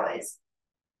about 2 hours.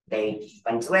 They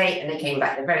went away and they came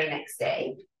back the very next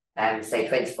day, so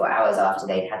 24 hours after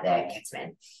they'd had their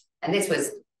ketamine. And this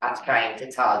was trying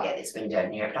to target this window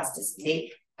of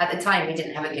neuroplasticity. At the time, we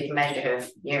didn't have a good measure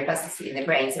of neuroplasticity in the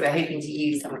brain, so we're hoping to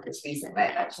use some of this recent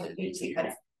work actually to kind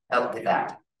of help with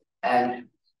that. And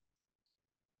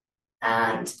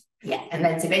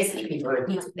then so basically people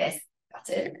repeated this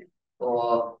pattern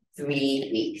for 3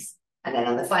 weeks. And then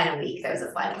on the final week, there was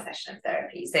a final session of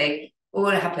therapy. So all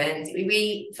happened,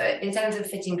 in terms of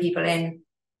fitting people in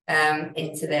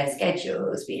into their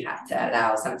schedules, we had to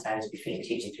allow sometimes between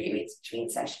 2 to 3 weeks between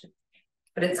sessions.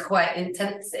 but it's quite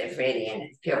intensive, really, in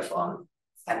its pure form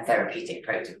and therapeutic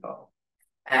protocol.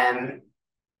 And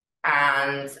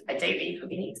I don't really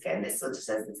probably need to go in this sort of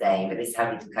says the same, but this is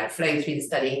how people kind of flow through the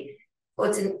study.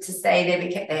 Important to say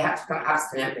they had to become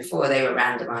abstinent before they were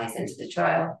randomized into the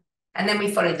trial. And then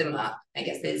we followed them up. I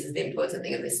guess this is the important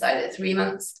thing of this slide, at 3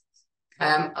 months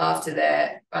after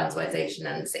their randomization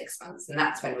and 6 months. And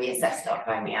that's when we assessed our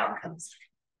primary outcomes.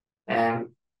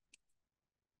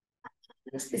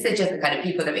 This is just the kind of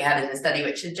people that we had in the study,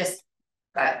 which are just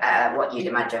what you'd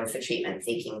imagine for treatment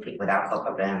seeking people with alcohol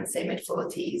problems, say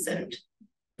mid-40s, and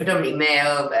predominantly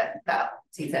male, but about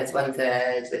 2/3,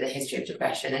 1/3 with a history of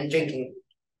depression and drinking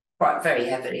quite very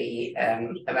heavily,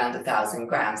 around 1,000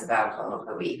 grams of alcohol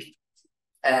per week.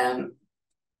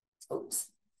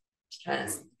 Oops, trying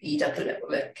to speed up a little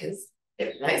bit because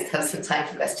it was nice to have some time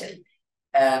for questions.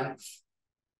 Am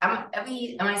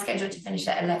I scheduled to finish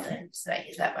at 11? So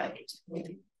is that right?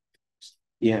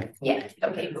 Yeah. Yeah,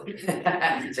 okay, cool.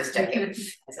 Just checking.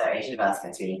 Sorry, I should have asked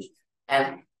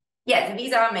that. Yeah, so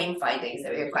these are our main findings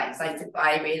that we were quite excited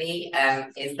by, really,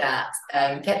 is that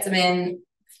ketamine,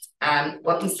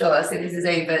 what we saw, so this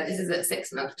is at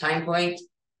 6 month time point.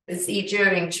 We see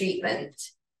during treatment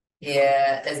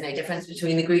here, there's no difference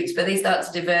between the groups, but they start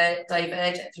to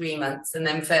diverge at 3 months and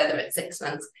then further at 6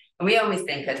 months. And we always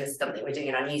think, as this is something we're doing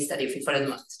in our new study, if we follow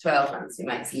them up to 12 months, we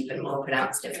might see even more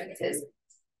pronounced differences.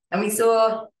 And we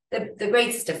saw the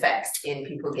greatest effects in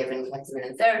people given ketamine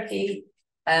and therapy,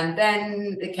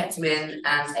 then the ketamine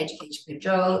and education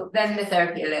control, then the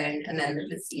therapy alone, and then the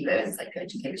placebo and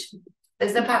psychoeducation.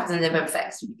 There's the pattern of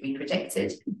effects we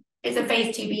predicted. It's a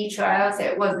phase 2b trial, so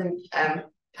it wasn't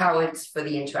powered for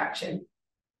the interaction.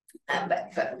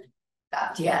 But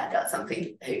that, yeah, that's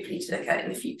something hopefully to look at in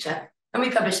the future. And we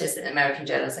published this in the American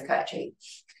Journal of Psychiatry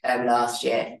last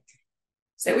year.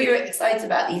 So we were excited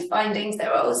about these findings.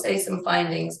 There were also some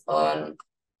findings on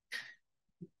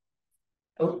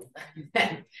I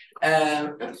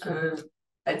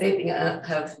don't think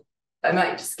I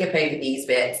might just skip over these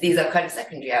bits. These are kind of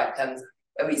secondary outcomes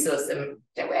where we saw some,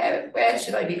 where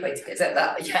should I be pointing? Is that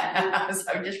that? Yeah,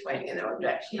 so I'm just pointing in the wrong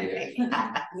direction, I think.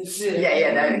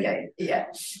 yeah, there we go,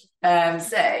 yeah.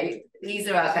 So these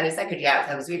are our kind of secondary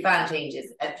outcomes. We found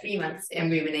changes at 3 months in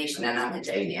rumination and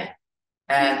anhedonia.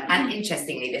 And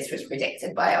interestingly, this was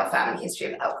predicted by our family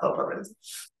history of alcohol problems.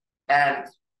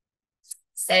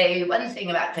 So one thing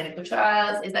about clinical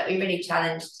trials is that we really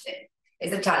challenged it.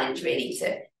 It's a challenge really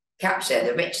to capture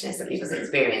the richness of people's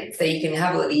experience. So you can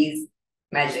have all these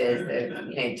measures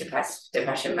of,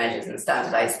 depression measures and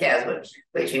standardized scales,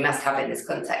 which we must have in this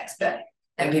context. But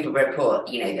then people report,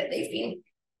 that they've been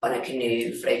on a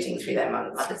canoe floating through their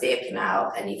mother's ear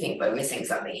canal, and you think we're missing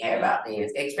something here about the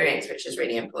experience, which is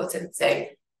really important. So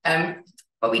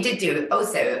what we did do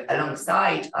also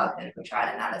alongside our clinical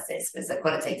trial analysis was a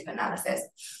qualitative analysis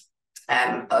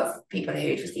of people who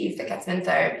had received the ketamine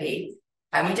therapy.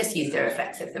 And we just used a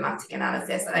reflexive thematic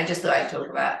analysis. And I just thought I'd talk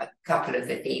about a couple of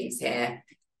the themes here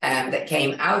that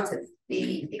came out of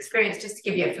the experience, just to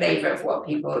give you a flavor of what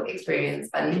people experience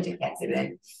under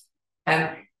ketamine.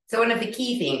 So one of the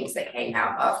key themes that came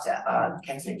out after our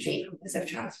ketamine treatment was of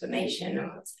transformation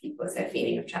amongst people, so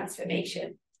feeling of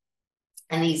transformation.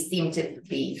 And these seem to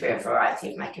be through a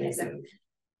variety of mechanisms.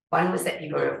 One was that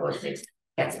people reported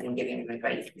ketamine giving them a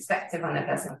great perspective on their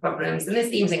personal problems. And this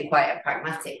seems in quite a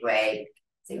pragmatic way.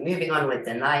 So moving onwards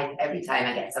in life, every time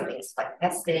I get something that's like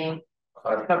testing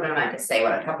or a problem, I just say,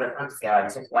 well, a couple of months ago, I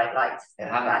was just white light. So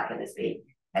how bad can this be?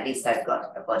 At least I've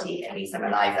got a body, at least I'm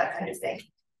alive, that kind of thing.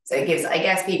 So it gives, I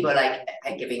guess, people like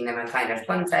giving them a kind of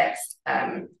context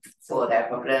for their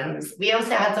problems. We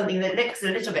also had something that looks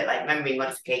a little bit like memory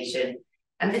modification.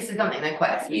 And this is something that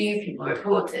quite a few people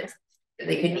reported, that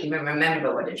they couldn't even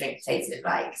remember what a drink tasted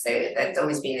like. So there's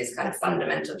always been this kind of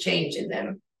fundamental change in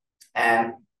them.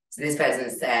 So this person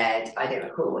said, I don't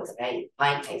recall what a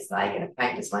pint tastes like, and a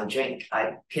pint is my drink.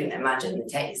 I couldn't imagine the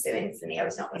taste, so instantly I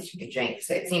was not going to drink.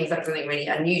 So it seems like something really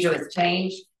unusual has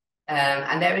changed.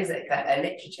 And there is a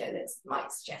literature that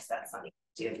might suggest that's something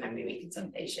to do with memory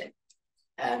reconsolidation.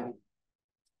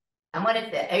 And one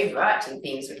of the overarching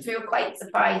themes, which we were quite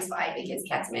surprised by, because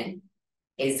ketamine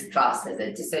is classed as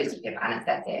a dissociative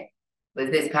anesthetic, was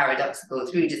this paradoxical,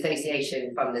 through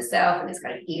dissociation from the self and this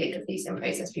kind of ego-diffusing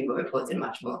process, people reported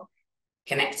much more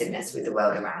connectedness with the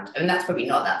world around. And that's probably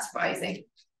not that surprising.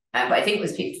 But I think it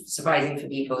was surprising for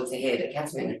people to hear that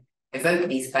ketamine evoked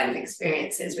these kind of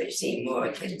experiences, which seem more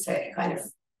akin to a kind of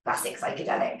classic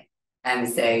psychedelic.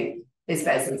 So this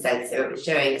person said, so it was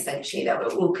showing essentially that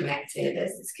we're all connected.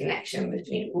 There's this connection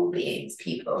between all beings,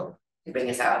 people, to bring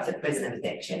us out of the prison of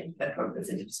addiction, put problems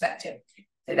into perspective.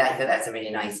 So that's a really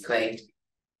nice quote.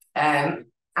 And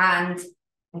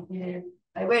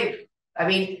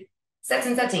Set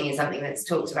and setting is something that's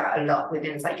talked about a lot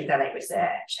within psychedelic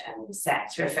research, and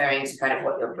set referring to kind of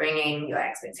what you're bringing, your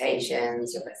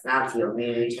expectations, your personality, your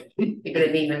mood. People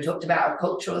have even talked about a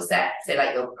cultural set, so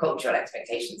like your cultural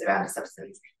expectations around a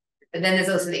substance. But then there's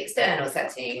also the external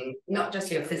setting, not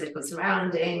just your physical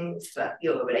surroundings, but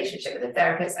your relationship with a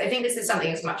therapist. I think this is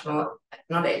something that's much more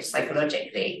acknowledged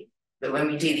psychologically, but when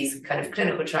we do these kind of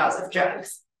clinical trials of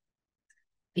drugs,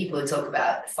 people talk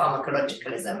about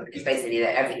pharmacologicalism, because basically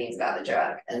everything's about the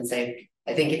drug. And so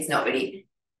I think it's not really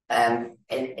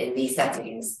in these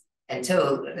settings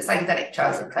until the psychedelic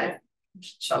trials have kind of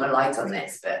shone a light on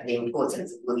this, but the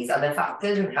importance of all these other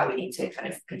factors and how we need to kind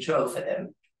of control for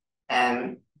them.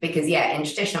 Because yeah, in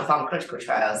traditional pharmacological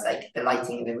trials, like the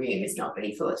lighting in the room is not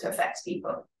really thought to affect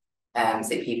people. So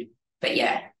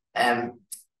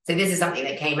this is something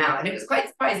that came out, and it was quite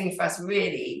surprising for us,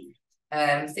 really.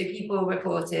 So people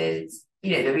reported,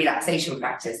 the relaxation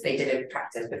practice. They did a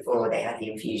practice before they had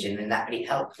the infusion, and that really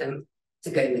helped them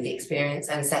to go with the experience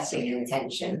and setting an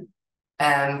intention.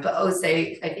 But also,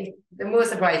 I think the more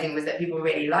surprising was that people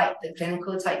really liked the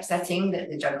clinical type setting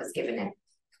that the drug was given in.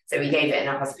 So we gave it in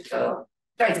a hospital,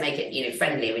 tried to make it,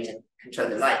 friendly. We didn't control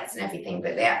the lights and everything,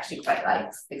 but they actually quite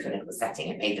liked the clinical setting.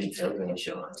 It made them feel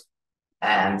reassured.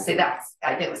 So that's,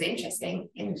 I think, was interesting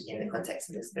in the context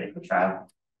of this clinical trial.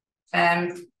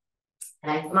 And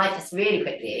I might just really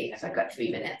quickly, if I've got 3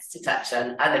 minutes, to touch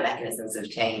on other mechanisms of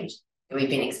change that we've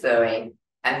been exploring.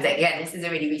 And again, this is a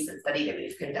really recent study that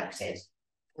we've conducted.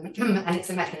 And it's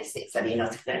a mechanistic study,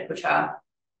 not a clinical trial.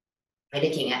 We're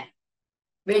looking at,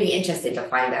 really interested to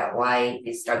find out why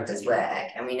this drug does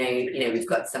work. And we know, we've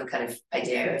got some kind of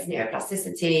idea of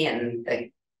neuroplasticity and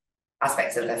the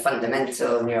aspects of the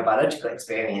fundamental neurobiological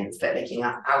experience, but looking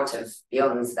out of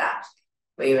beyond that.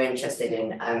 We were interested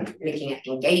in looking at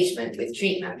engagement with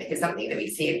treatment, because something that we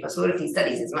see across all of these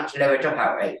studies is much lower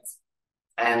dropout rates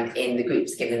in the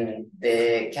groups given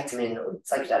the ketamine or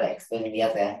psychedelics than the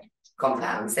other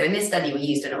compounds. So in this study, we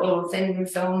used an oral thin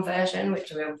film version,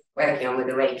 which we're working on with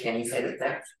Awaken, so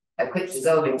that's a quick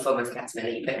dissolving form of ketamine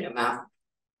that you put in your mouth.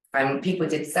 People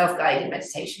did self-guided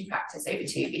meditation practice over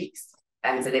 2 weeks.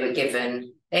 So they entered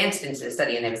into the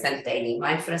study and they were sent daily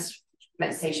mindfulness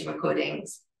meditation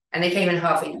recordings. And they came in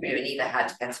halfway through and either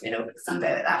had ketamine or placebo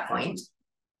at that point.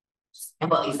 And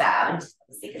what we found,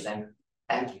 obviously because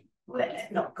I've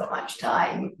not got much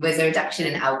time, was a reduction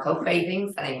in alcohol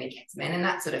cravings following the ketamine, and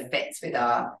that sort of fits with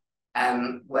our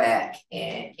work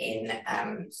in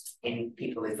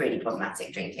people with really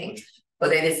problematic drinking.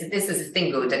 Although this was a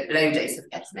single low dose of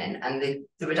ketamine, and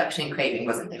the reduction in craving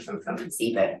wasn't different from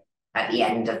placebo at the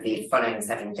end of the following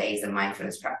 7 days of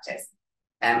mindfulness practice.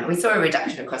 We saw a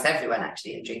reduction across everyone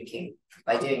actually in drinking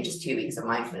by doing just 2 weeks of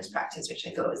mindfulness practice, which I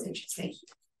thought was interesting.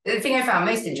 The thing I found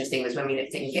most interesting was when we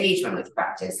looked at engagement with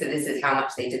practice. So this is how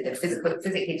much they did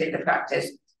physically did the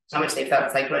practice, how much they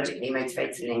felt psychologically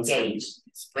motivated and engaged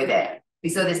with it. We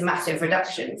saw this massive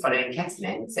reduction following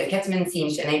ketamine. So ketamine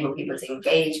seems to enable people to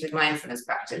engage with mindfulness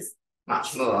practice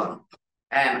much more.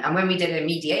 And when we did a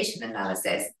mediation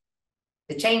analysis,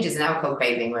 the changes in alcohol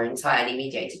craving were entirely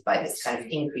mediated by this kind of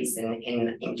increase in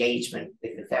engagement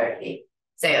with the therapy.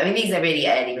 So, these are really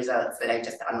early results that I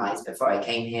just analysed before I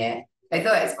came here. I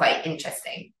thought it was quite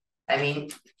interesting. What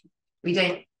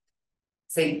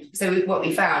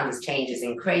we found was changes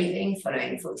in craving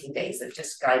following 14 days of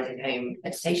just guided home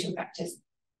meditation practice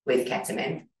with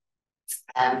ketamine.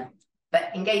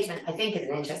 But engagement, I think, is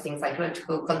an interesting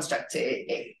psychological construct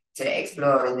to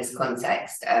explore in this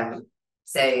context.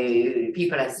 So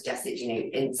people have suggested,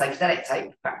 in psychedelic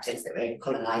type practice that we're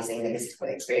colonizing the mystical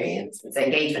experience. And so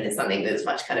engagement is something that's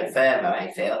much kind of firmer,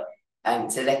 I feel,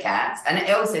 to look at. And it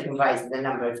also comprises a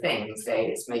number of things. So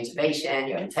it's motivation,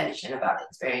 your intention about the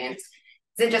experience.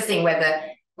 It's interesting whether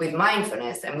with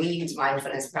mindfulness, and we use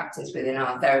mindfulness practice within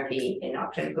our therapy in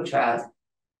our clinical trials,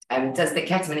 does the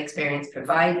ketamine experience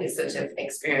provide this sort of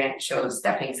experiential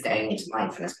stepping stone into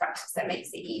mindfulness practice that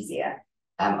makes it easier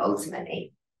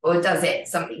ultimately? Or does it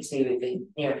something to do with the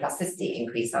neuroplasticity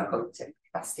increase our cognitive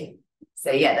capacity?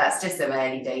 So yeah, that's just some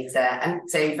early data. And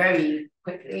so very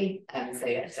quickly, so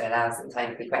to allow some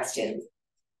time for questions,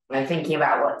 I'm thinking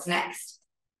about what's next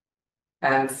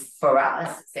for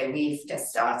us. So we've just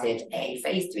started a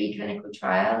phase 3 clinical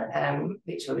trial,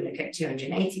 which will look at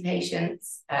 280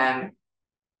 patients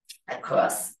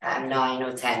across 9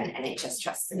 or 10 NHS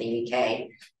trusts in the UK.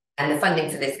 And the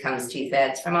funding for this comes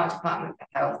 2/3 from our Department for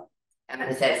Health, and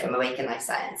a third from Awaken Life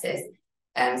Sciences.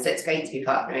 So it's great to be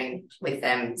partnering with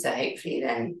them to hopefully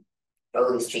then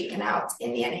roll this treatment out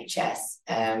in the NHS.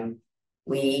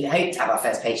 We hope to have our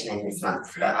first patient in this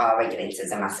month, but our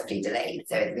regulators are massively delayed,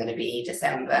 so it's going to be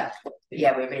December. But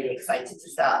yeah, we're really excited to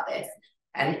start this.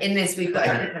 And in this, we've got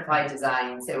a simplified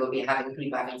design, so we'll be having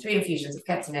people having 3 infusions of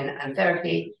ketamine and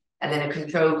therapy, and then a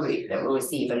control group that will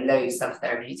receive a low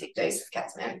subtherapeutic dose of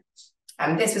ketamine.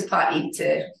 And this was partly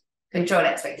to control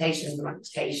expectations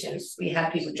amongst patients. We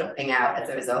had people dropping out as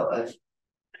a result of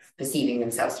perceiving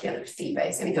themselves to be on a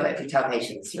placebo. So we thought if we tell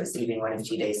patients you're receiving 1 or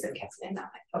 2 doses of ketamine, that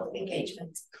might help with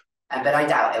engagement. But I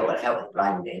doubt it will help with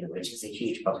blinding, which is a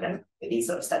huge problem with these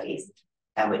sort of studies,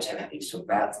 which I'm happy to talk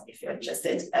about if you're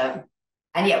interested.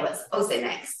 And yeah, what's also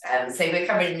next? So we're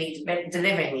currently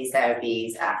delivering these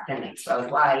therapies at clinics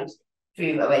worldwide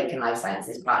through Awaken Life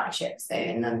Sciences partnerships. So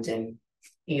in London,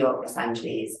 New York, Los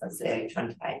Angeles, Oslo,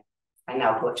 Toronto, and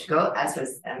now Portugal, as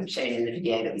was shown in the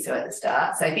video that we saw at the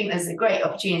start. So I think there's a great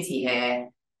opportunity here,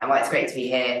 and why it's great to be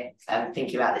here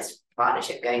thinking about this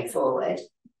partnership going forward,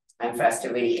 and for us to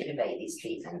really innovate these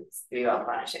treatments through our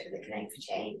partnership with the Clinic for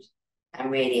Change,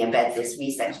 and really embed this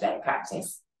research-led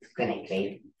practice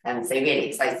clinically. So really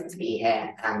excited to be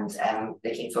here, and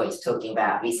looking forward to talking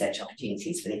about research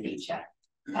opportunities for the future.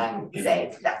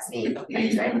 So that's me.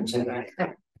 Thanks very much.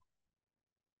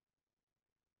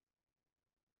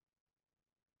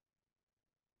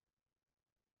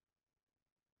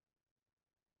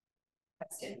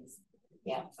 Questions?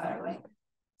 Yeah, far away.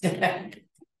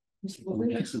 That's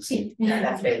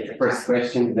really First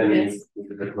question, then into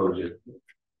the closure.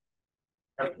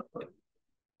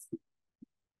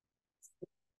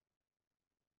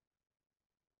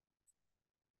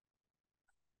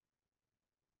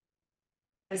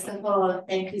 First of all,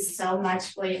 thank you so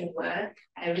much for your work.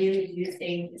 I really do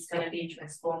think it's going to be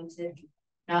transformative,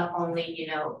 not only, you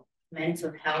know,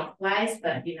 mental health wise,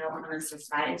 but, you know, on a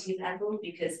society level,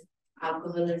 because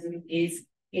alcoholism is,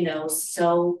 you know,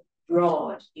 so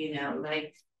broad, you know,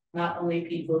 like not only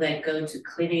people that go to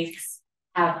clinics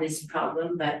have this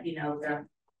problem, but, you know,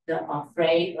 the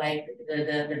afraid, like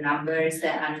the numbers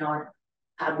that are not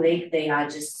public, they are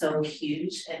just so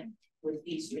huge. And with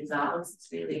these results, it's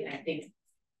really, I think,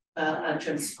 a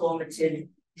transformative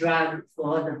drug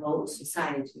for the whole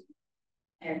society.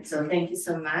 And so thank you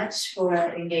so much for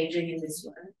engaging in this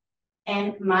work.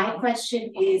 And my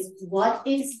question is, what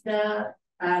is the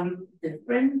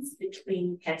difference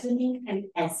between ketamine and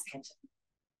S-ketamine?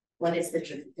 What is the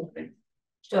difference?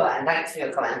 Sure, and thanks for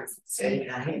your comments. It's really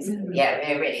nice. Yeah,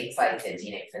 we're really excited,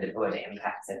 you know, for the broader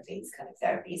impact of these kind of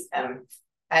therapies.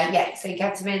 Yeah, so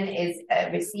ketamine is a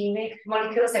racemic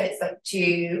molecule, so it's like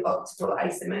 2 optical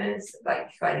isomers,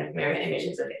 like kind of mirror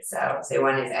images of itself. So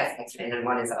one is S-ketamine and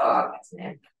one is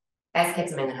R-ketamine.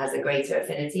 S-ketamine has a greater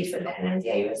affinity for the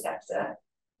NMDA receptor.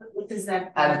 What is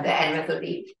that? The N-methyl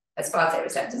aspartate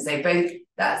receptor. So both,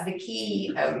 that's the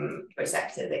key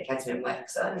receptor that ketamine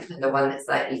works on, and the one that's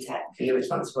likely to be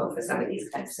responsible for some of these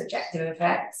kinds of subjective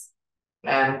effects.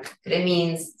 But it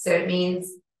means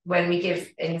when we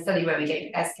give, in the study where we gave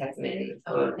S-ketamine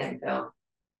or M-pill,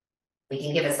 we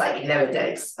can give a slightly lower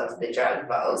dose of the drug,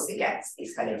 but also gets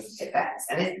these kind of effects.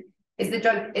 And it's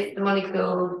the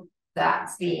molecule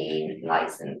that's been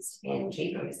licensed in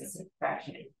treatment-resistant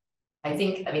depression. I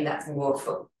mean, that's more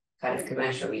for kind of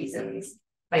commercial reasons.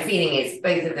 My feeling is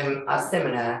both of them are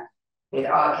similar. With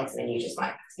R-ketamine, you just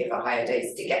might have to give a higher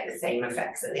dose to get the same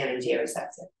effects at the NMDA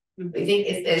receptor. We think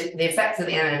it's the effects of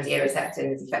the NMDA receptor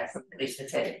and the effects of the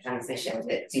glutamatergic transmission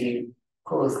that do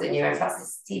cause the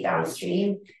neuroplasticity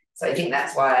downstream. So I think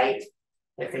that's why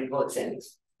it's important.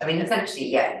 I mean, essentially,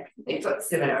 yeah, they've got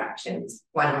similar actions.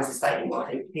 One has a slightly more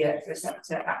opiate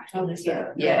receptor action as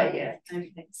well. Yeah.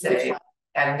 Okay. So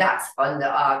that's on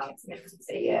the R-ketamine.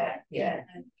 So yeah.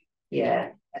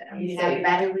 You have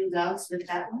better results with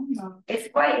that one? Or?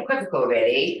 It's quite equivocal,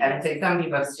 really. So some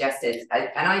people have suggested, and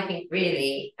I think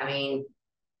really, I mean,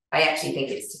 I actually think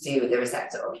it's to do with the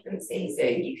receptor occupancy. So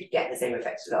you could get the same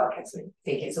effect with R-ketamine. I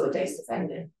think it's all dose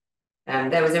dependent.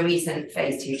 There was a recent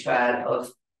phase 2 trial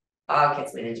of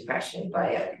R-ketamine in depression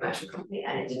by a commercial company,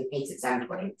 and it didn't meet its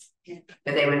endpoint. Yeah.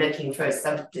 But they were looking for a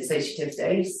sub-dissociative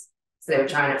dose. So they were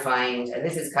trying to find, and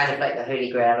this is kind of like the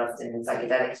holy grail often in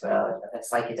psychedelics world, a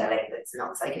psychedelic that's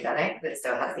not psychedelic, that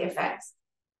still has the effects.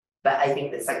 But I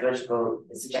think the psychological,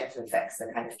 the subjective effects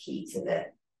are kind of key to the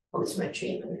ultimate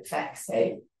treatment effects. So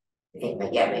I think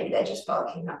that, yeah, maybe they're just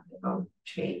barking up the wrong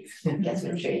tree,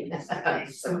 ketamine tree,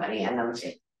 somebody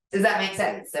analogy. Does that make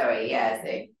sense? Sorry, yeah.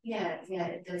 So yeah,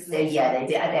 it does. So yeah,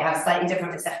 they have slightly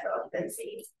different receptor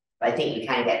occupancies, but I think you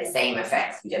kind of get the same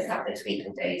effects. You just have to tweak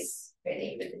the dose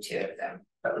really with the 2 of them.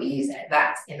 But we use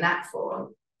that in that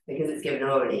form because it's given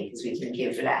orally, because we can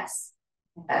give less.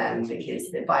 Because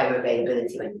the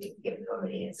bioavailability when you give it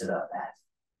orally is a lot less.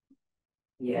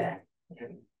 Yeah.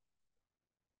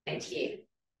 Thank you.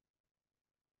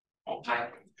 Hi,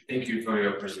 thank you for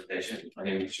your presentation. My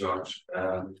name is George.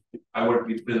 I work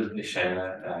with Philip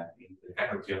Lixena in the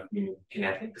Faculty of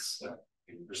Kinetics,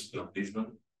 University of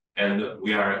Lisbon. And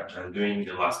we are doing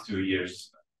the last 2 years,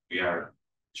 we are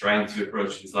trying to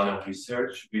approach this line of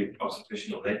research with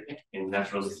observational data in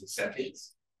naturalistic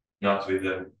settings, not with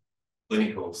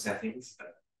clinical settings.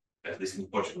 At least in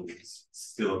Portugal, it's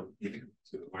still difficult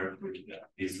to work with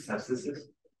these substances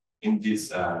in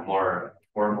these more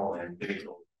formal and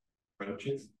clinical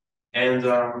approaches. And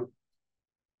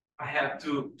I have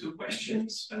two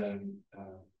questions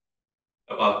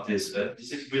about this.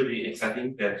 This is really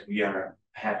exciting that we are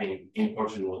having in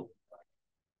Portugal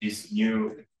these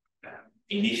new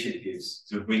initiatives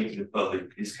to bring to the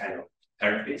public this kind of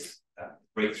therapies,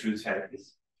 breakthrough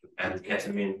therapies. And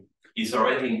ketamine is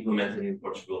already implemented in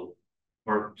Portugal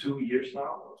for 2 years now,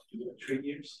 or 2 or 3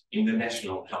 years, in the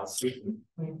national health system,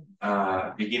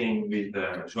 beginning with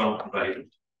João Ribeiro,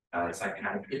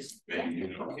 psychiatrist. Maybe you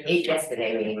know him.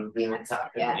 Yesterday we went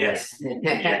up. Yeah. Yes.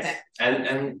 Yes.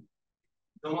 And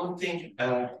the one thing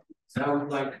I would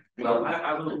like, well,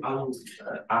 I will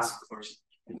ask first,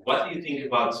 what do you think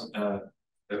about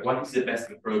what is the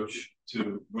best approach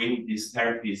to bring these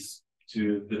therapies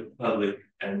to the public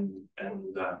and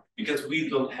because we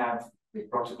don't have the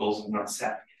protocols are not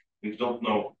set, we don't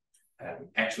know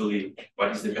actually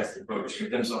what is the best approach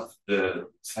in terms of the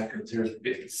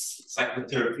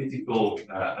psychotherapeutical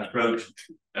approach,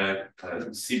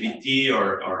 CBT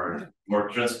or more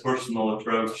transpersonal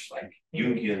approach like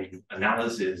Jungian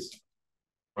analysis,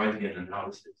 Freudian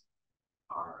analysis,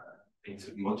 or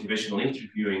into motivational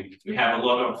interviewing. We have a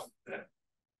lot of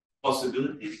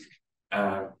possibilities,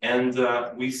 and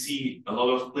we see a lot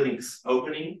of clinics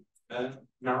opening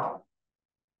now.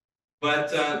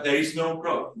 But there is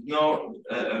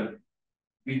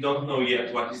we don't know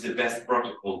yet what is the best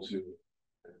protocol to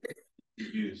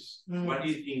use. What do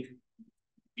you think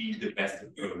be the best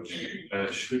approach?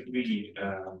 Should we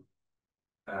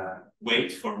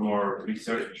wait for more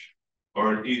research,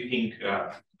 or do you think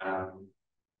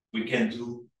we can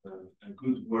do a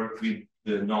good work with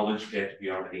the knowledge that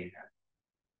we already have?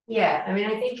 Yeah, I mean,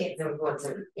 I think it's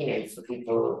important, for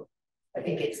people. I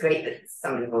think it's great that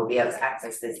some people will be able to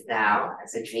access this now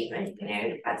as a treatment,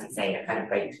 as you say, a kind of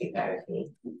breakthrough therapy.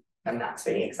 And that's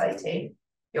really exciting.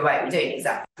 You're right, we don't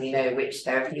exactly know which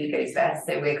therapy goes best.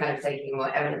 So we're kind of taking a more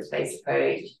evidence-based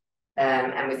approach,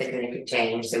 and with the clinical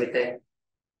change. So with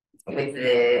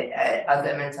the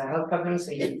other mental health problems,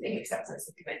 we're using acceptance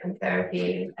and commitment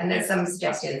therapy. And there's some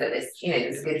suggestion that there's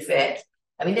a good fit.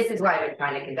 I mean, this is why we're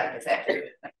trying to conduct a session,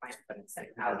 like trying to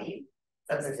understand how these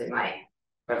substances might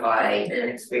provide an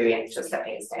experiential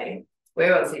stepping stone.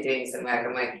 We're also doing some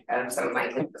work, and some of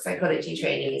my psychology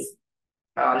trainees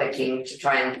are looking to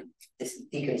try and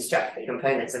deconstruct the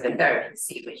components of the therapy to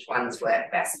see which ones work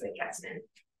best with ketamine.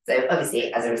 So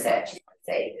obviously, as a researcher, I'd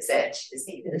say research is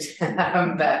needed.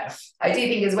 But I do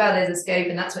think as well there's a scope,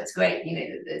 and that's what's great,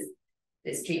 that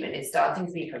this treatment is starting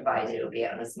to be provided,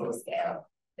 albeit on a small scale,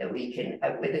 that we can,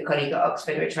 with a colleague at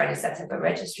Oxford, we're trying to set up a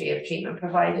registry of treatment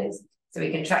providers so we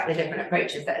can track the different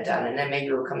approaches that are done, and then maybe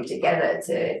we'll come together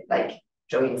to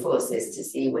join forces to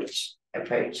see which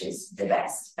approach is the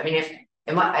best. I mean,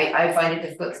 I find it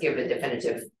difficult to give a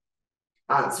definitive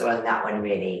answer on that one,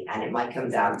 really, and it might come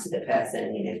down to the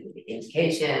person, the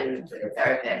indication, the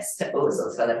therapist, all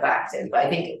sorts of other factors. But I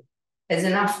think there's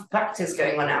enough practice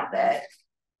going on out there,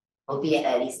 albeit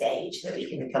early stage, that we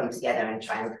can come together and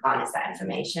try and harness that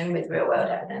information with real world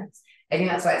evidence. I think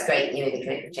that's why it's great, the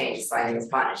clinical change is signing this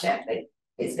partnership with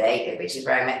Ispa, which is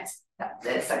where I met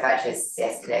the psychiatrists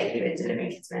yesterday who were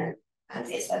delivering ketamine, and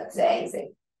Ispa today,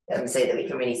 so that we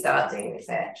can really start doing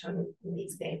research on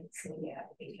these things. So yeah,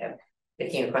 I think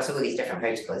looking across all these different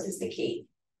protocols is the key.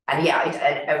 And yeah,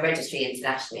 a registry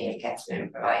internationally of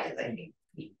ketamine providers, I think,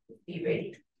 would be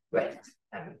really great.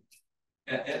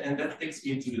 And that takes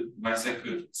me to my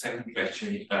second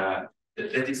question.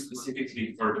 That is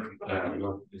specifically for the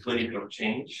clinical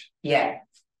change. Yeah.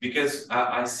 Because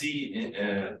I see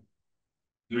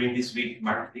during this week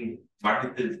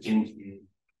marketed in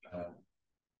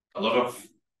a lot of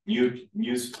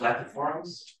news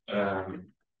platforms,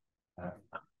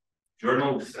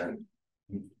 journals and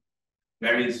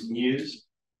various news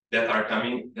that are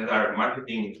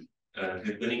marketing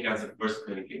the clinic as a first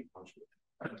clinic in Portugal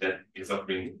that is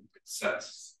offering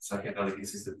psychedelic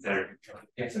assisted therapy,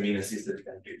 ketamine assisted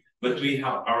therapy. But we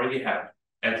already have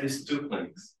at least 2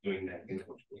 clinics doing that in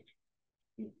Portugal.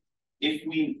 If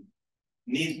we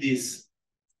need this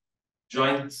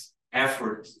joint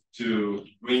effort to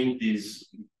bring these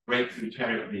breakthrough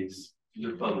therapies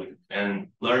the public and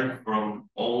learn from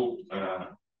all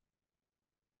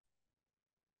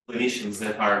clinicians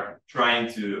that are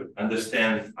trying to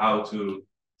understand how to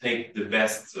take the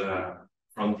best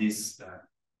from these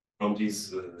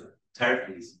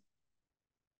therapies.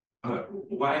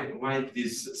 Why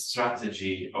this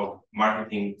strategy of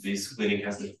marketing this clinic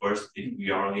as the first? If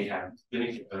we already have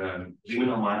clinic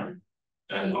Criminal Mind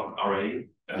already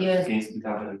since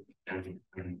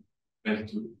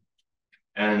 2022,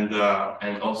 and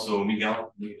also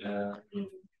Miguel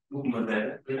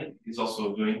Madeira clinic is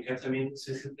also doing ketamine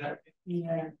assisted therapy.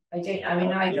 Yeah, I don't. I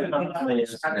mean, I don't know.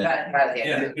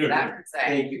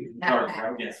 Thank you.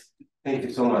 Yes. Thank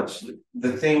you so much.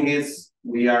 The thing is,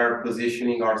 we are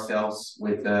positioning ourselves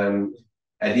with a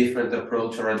different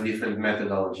approach or a different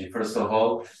methodology. First of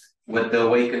all, with the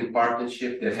Awaken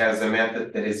partnership that has a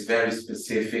method that is very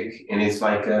specific and it's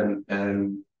like a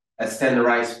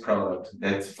standardized product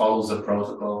that follows a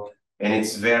protocol, and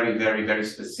it's very, very, very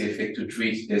specific to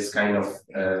treat this kind of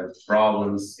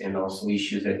problems and also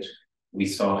issues that we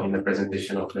saw in the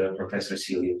presentation of the Professor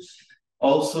Celia.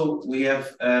 Also, we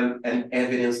have an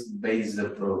evidence-based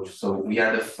approach. So we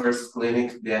are the first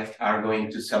clinic that are going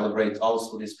to celebrate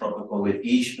also this protocol with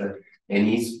Ispa and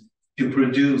Ispa to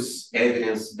produce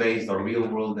evidence-based or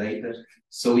real-world data,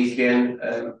 so we can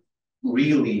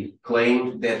really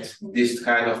claim that this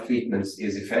kind of treatments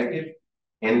is effective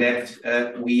and that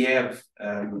we have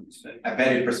a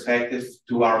better perspective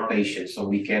to our patients, so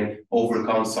we can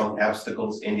overcome some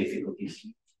obstacles and difficulties.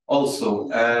 Also,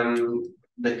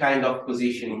 the kind of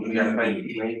positioning we are trying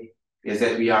to make is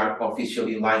that we are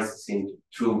officially licensing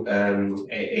through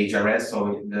HRS,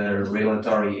 so the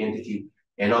regulatory entity,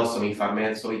 and also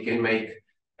InfarMed, so we can make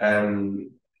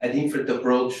a different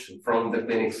approach from the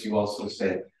clinics you also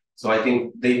said. So I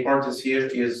think the importance here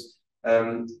is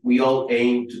we all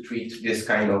aim to treat this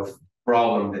kind of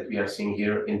problem that we are seeing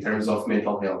here in terms of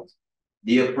mental health.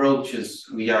 The approaches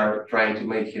we are trying to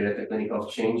make here at the Clinic of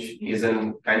Change is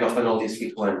a kind of an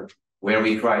holistic one, where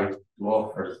we try to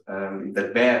offer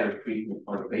the better treatment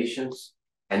for the patients,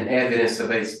 an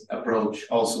evidence-based approach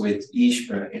also with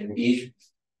Ispa and Ispa,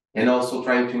 and also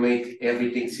trying to make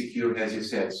everything secure, as you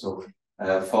said. So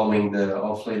following the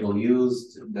off-label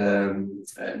use, the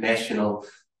national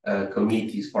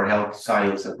committees for health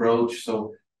science approach.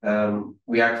 So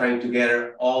we are trying to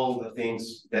gather all the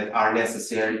things that are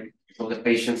necessary so the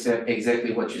patients have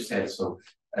exactly what you said. So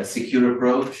a secure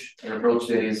approach, an approach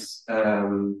that is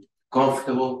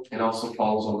comfortable and also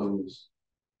follows all the rules.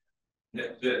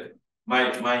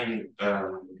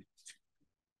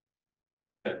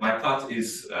 My thought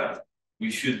is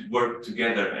we should work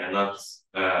together and not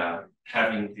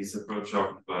having this approach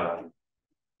of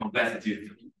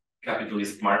competitive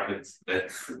capitalist markets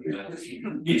that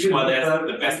each one has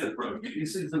the best approach.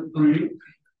 This is the free.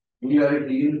 We are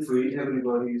being free.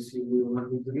 Everybody is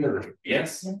working together.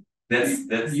 Yes,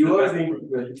 that's you are being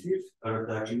competitive.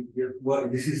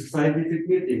 What this is a scientific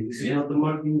meeting. This is not the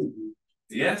marketing meeting.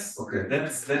 Yes. Okay.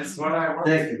 That's what I want.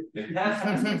 Thank you.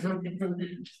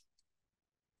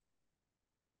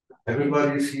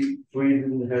 Everybody is free.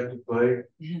 Didn't have to pay.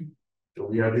 So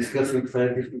we are discussing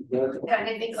scientific matters. Yeah,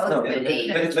 I think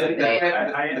ultimately. I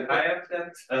have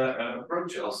that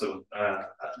approach also.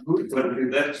 Good. But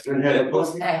that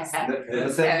was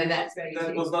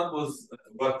not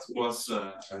what was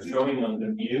showing on the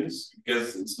news,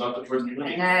 because it's not the first thing.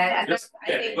 I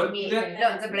think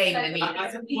not to blame the media.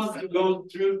 I don't want to go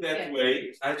through that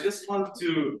way. I just want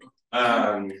to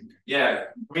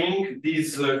bring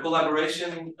this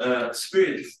collaboration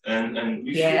spirit, and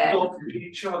we should talk to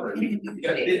each other.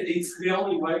 It's the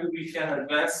only way we can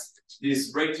advance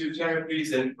these breakthrough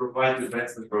therapies and provide the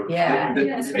best approach. Yeah,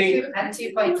 and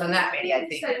 2 points on that really, I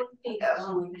think.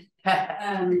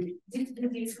 The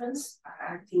difference,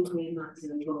 I think we might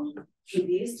go through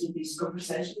this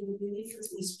conversation, the difference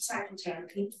is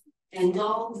psychotherapy, and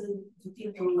all the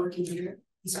people working here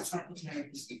is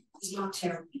psychotherapy. It's not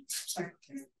therapy, it's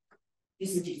psychotherapy.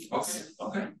 It's the difference.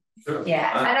 Okay. Sure.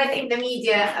 Yeah, and I think the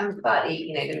media, and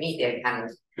partly, the media can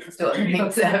sort of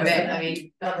mix of it. I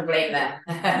mean, not to blame them.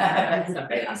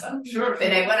 Sure.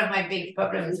 But one of my big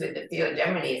problems with the field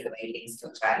generally is the way things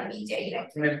talk about the media.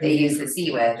 They use the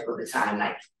C word all the time,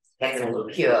 like ketamine will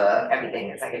cure everything.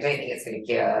 It's like, I don't think it's going to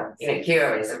cure.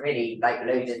 Cure is a really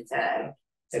loaded term.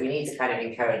 So we need to kind of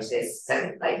encourage this,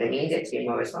 so the media to be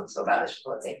more responsible about the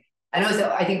reporting. And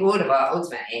also, I think all of our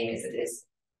ultimate aim is that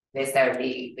this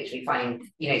therapy, which we find,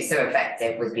 so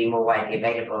effective, would be more widely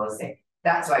available. So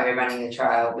that's why we're running the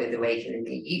trial with Awaken in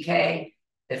the UK,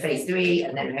 the phase 3,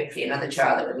 and then hopefully another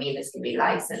trial that would mean this can be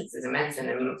licensed as a medicine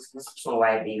and much more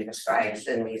widely prescribed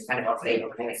than these kind of off-label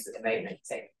clinics at the moment.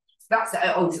 So that's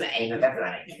the ultimate aim of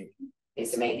everyone, I think,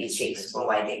 is to make these treatments more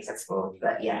widely accessible.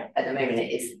 But yeah, at the moment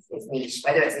it's niche,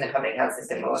 whether it's in the public health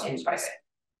system or in private,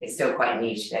 it's still quite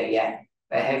niche. So yeah,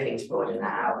 we're hoping to broaden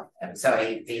that out.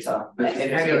 Sorry, these are.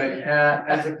 Anyway,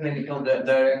 as a clinical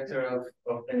director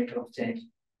of clinical change,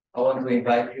 I want to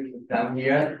invite you to come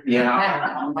here. Yeah,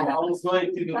 I was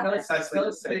going to do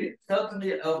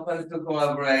Totally open to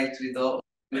collaborate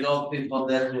with all people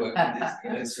that work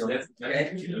in this. Okay?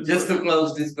 Just to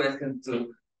close this question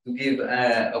to give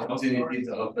opportunity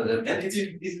to other. And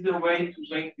it's the way to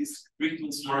make these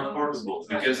treatments more affordable,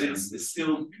 because it's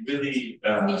still really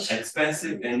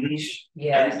expensive and niche.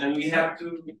 Yeah. And we have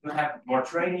to have more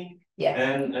training. Yeah.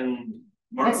 And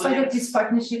more That's why that this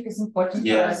partnership is important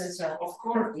for us as well. Of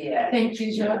course. Yeah. Thank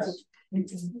you, George.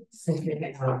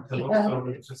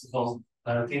 First of all,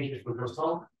 thank you for your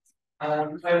talk. I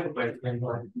have a question,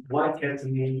 like, why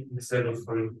ketamine instead of,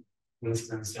 for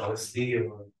instance, LSD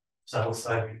or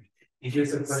psilocybin?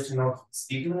 Is it a question of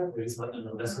stigma? There is like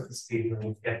less of a stigma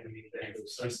with ketamine than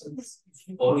those substances,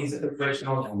 or is it a question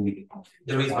of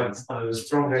there is like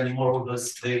stronger and more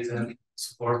robust data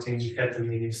supporting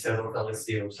ketamine instead of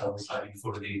LSD or psilocybin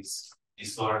for these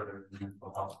disorders and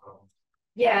mental health problems?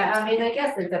 Yeah, I mean, I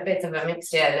guess it's a bit of a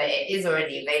mixture that it is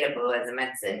already available as a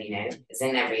medicine, you know, it's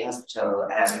in every hospital.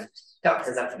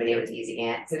 Doctors are familiar with using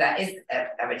it. So that is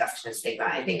a reduction of stigma.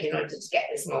 I think in order to get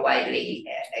this more widely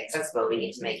accessible, we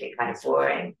need to make it kind of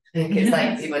boring. Because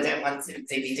like people don't want to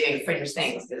be doing fringe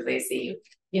things because they see,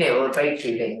 you know, all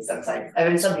breakthrough things sometimes. I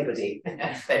mean, some people do,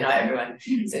 but not everyone.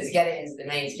 So to get it into the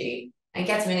mainstream. And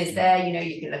ketamine is there, you know,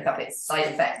 you can look up its side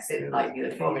effects in like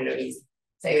the formularies.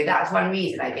 So that's one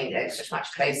reason I think that it's just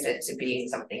much closer to being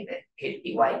something that could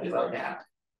be widely rolled out.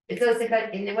 It's also kind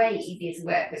of, in a way, easier to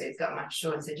work because it's got much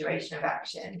shorter duration of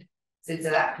action. So to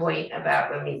that point about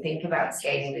when we think about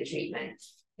scaling the treatment,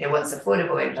 you know, what's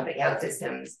affordable in public health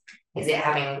systems, is it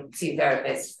having 2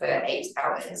 therapists for 8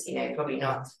 hours? You know, probably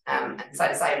not. And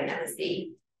psilocybin and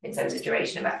LSD in terms of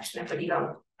duration of action are pretty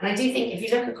long. And I do think if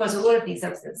you look across all of these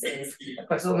substances,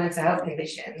 across all mental health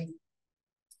conditions,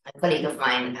 a colleague of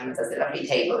mine does a lovely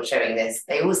table showing this.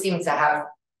 They all seem to have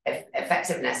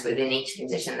effectiveness within each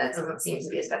condition. That doesn't seem to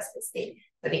be a specificity.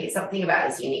 I think it's something about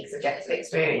this unique subjective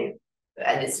experience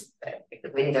and this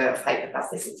window of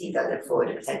hyperplasticity does afford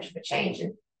a potential for change.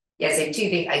 And yeah, so 2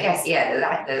 things, I guess, yeah,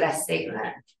 the less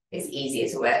stigma is easier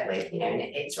to work with, you know, and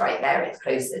it's right there, it's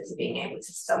closer to being able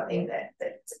to something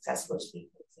that's accessible to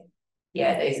people. So,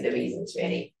 yeah, those are the reasons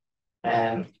really.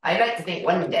 I'd like to think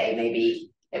one day maybe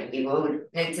people would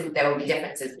notice there will be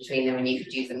differences between them and you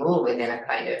could use them all within a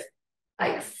kind of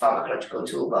like pharmacological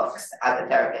toolbox as a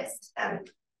therapist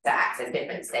to access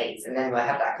different states, and then we'll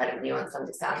have that kind of nuanced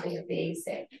understanding of these.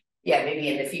 So yeah, maybe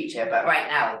in the future, but right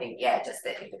now I think yeah, just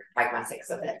the pragmatics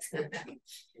of it.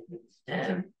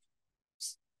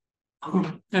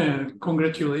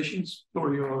 Congratulations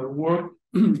for your work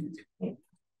and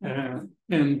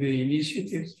the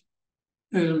initiatives.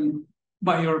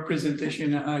 By your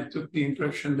presentation, I took the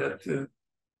impression that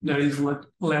there is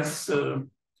less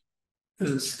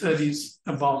studies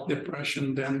about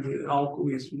depression than the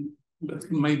alcoholism,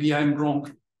 but maybe I'm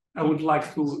wrong. I would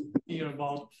like to hear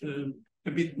about a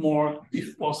bit more,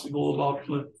 if possible, about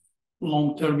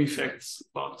long-term effects,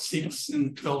 about 6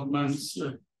 and 12 months,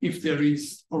 if there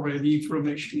is already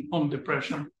information on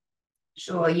depression.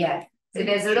 Sure, yeah. So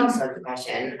there's a lot of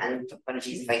depression, and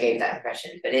apologies if I gave that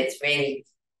impression, but it's really,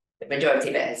 the majority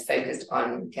of it is focused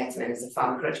on ketamine as a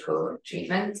pharmacological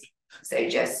treatment. So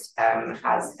just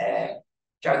as a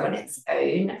drug on its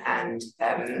own, and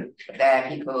there are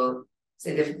people,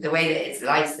 so the way that it's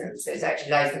licensed, so it's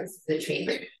actually licensed as a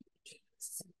treatment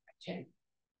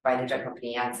by the drug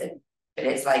company Janssen, but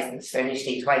it's licensed for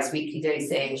initially twice weekly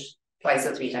dosing, 2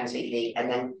 or 3 times weekly, and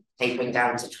then tapering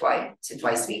down to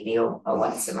twice weekly or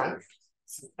once a month.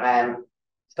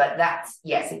 But that's,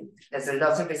 yes, there's a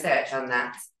lot of research on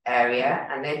that area,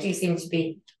 and there do seem to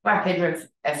be rapid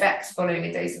effects following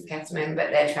a dose of ketamine,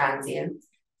 but they're transient.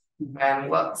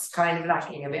 What's kind of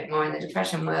lacking a bit more in the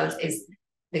depression world is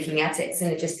looking at it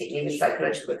synergistically with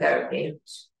psychological therapy.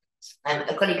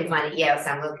 A colleague of mine at Yale,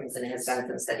 Sam Wilkinson, has done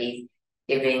some studies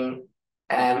giving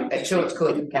a short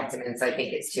course of ketamine, so I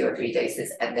think it's 2 or 3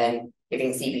 doses, and then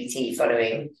giving CBT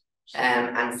following,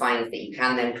 and finds that you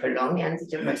can then prolong the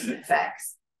antidepressant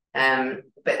effects.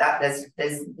 But that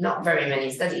there's not very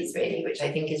many studies really, which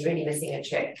I think is really missing a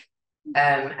trick.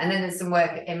 And then there's some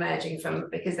work emerging from,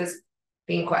 because there's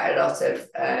been quite a lot of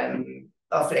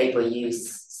off-label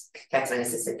use,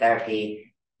 ketamine-assisted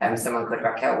therapy. Someone called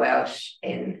Raquel Welch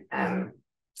in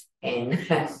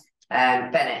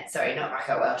Bennett, sorry, not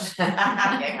Raquel Welch.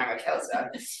 I'm getting my Raquel's done.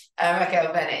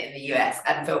 Raquel Bennett in the US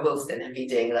and Phil Wilson have been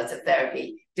doing a lot of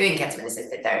therapy, doing ketamine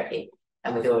assisted therapy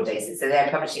and with oral doses. So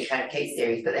they're publishing kind of case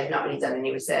series, but they've not really done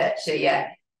any research. So yeah,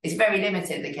 it's very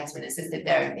limited, the ketamine assisted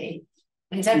therapy.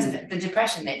 In terms of the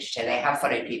depression literature, they have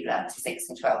followed people up to 6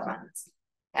 and 12 months.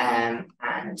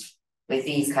 And with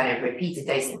these kind of repeated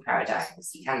dosing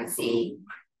paradigms, you can see,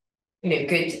 you know,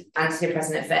 good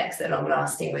antidepressant effects that are long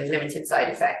lasting with limited side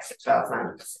effects at 12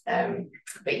 months.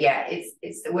 But yeah,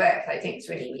 it's the work I think is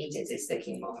really needed, is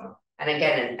looking more. And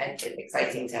again, it's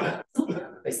exciting to have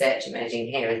research emerging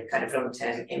here with kind of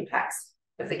long-term impacts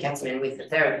of the ketamine with the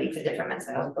therapy for different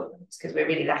mental health problems, because we're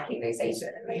really lacking those data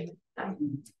at the moment.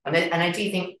 And I do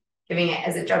think giving it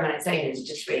as a drug on its own is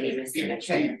just really missing a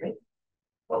trick with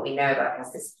what we know about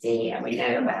plasticity, and we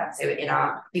know about, so in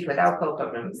our people with alcohol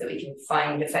problems, that we can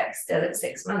find effects still at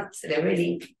 6 months. So they're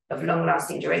really of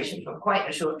long-lasting duration from quite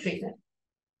a short treatment,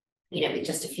 you know, with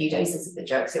just a few doses of the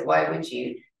drug. So why would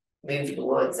you move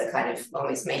towards a kind of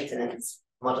almost maintenance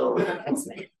model? I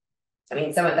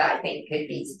mean, some of that I think could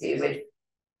be to do with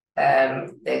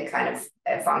the kind of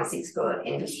pharmaceutical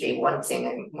industry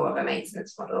wanting more of a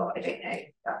maintenance model. I don't know.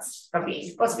 That's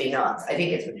probably, possibly not. I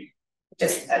think it's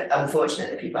just unfortunate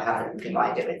that people haven't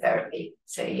combined it with therapy.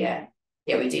 So yeah,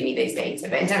 we do need those data.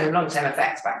 But in terms of long-term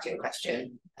effects, back to your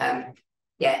question,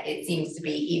 yeah, it seems to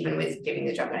be, even with giving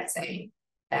the drug on its own.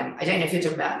 I don't know if you're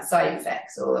talking about side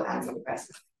effects or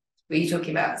antidepressants. Were you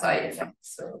talking about side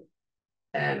effects or?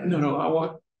 No, I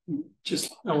was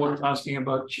asking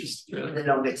about just the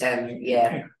longer term,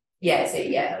 yeah. So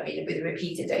yeah, I mean, with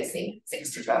repeated dosing,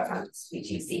 6 to 12 months, we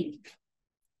do see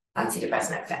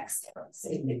antidepressant effects. So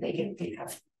they can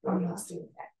have long-lasting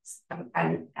effects,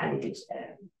 and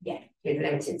yeah, with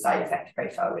limited side effect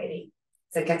profile really.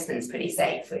 So ketamine's pretty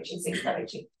safe, which is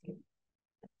encouraging.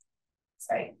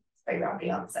 Sorry, very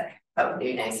rambly answer. Oh,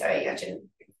 no, sorry, I shouldn't.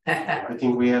 I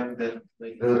think we have the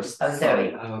first. Oh,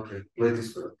 sorry. Okay,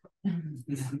 ladies first. Yeah.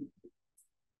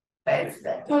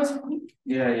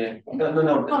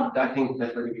 No. I think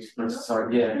that ladies first.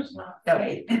 Sorry. Yeah.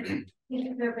 Sorry.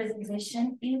 In your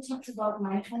presentation, you talked about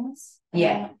mindfulness.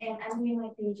 Yeah. And I'm reading my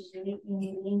pages really in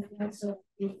the influence of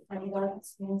the life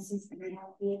experiences and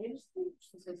health behaviors,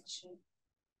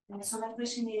 so my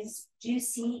question is, do you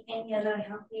see any other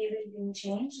health behaviors being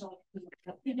changed, like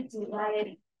activity,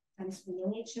 diet, and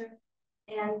nature?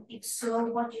 And if so,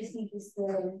 what do you think is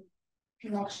the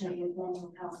connection with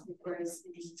mental health?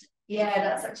 Yeah,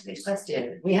 that's actually a good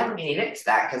question. We haven't really looked at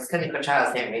that because clinical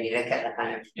trials don't really look at the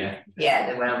kind of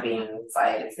the well-being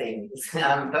side of things.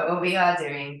 But what we are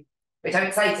doing, which I'm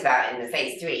excited about in the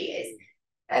phase 3, is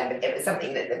it was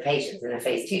something that the patients in the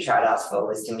phase 2 trial asked for,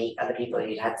 was to meet other people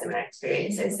who'd had similar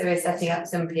experiences. So we're setting up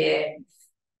some peer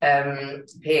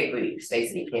groups,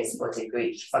 basically peer supported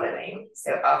groups following.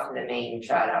 So after the main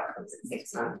trial outcomes at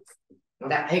 6 months, and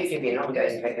that hopefully will be an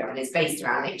ongoing program, and it's based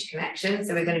around nature connection.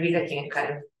 So we're going to be looking at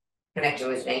kind of connection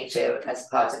with nature as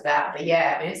part of that. But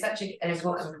yeah, I mean, it's such an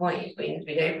important point.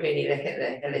 We don't really look at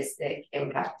the holistic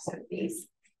impacts of these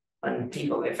on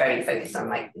people. We're very focused on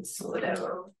like disorder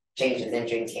or changes in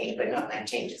drinking, but not like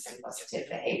changes in positive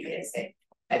behaviour. So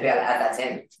maybe I'll add that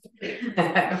in.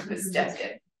 It's just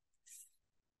it.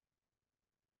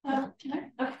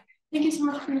 Okay. Thank you so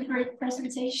much for your great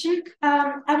presentation.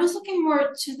 I was looking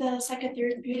more to the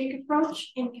psychotherapeutic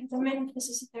approach in ketamine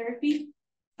assisted therapy.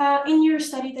 In your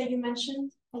study that you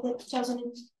mentioned, the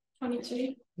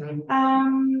 2023,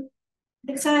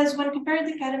 it says when comparing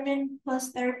the ketamine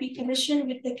plus therapy condition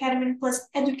with the ketamine plus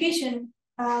education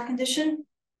condition,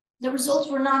 the results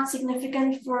were not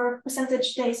significant for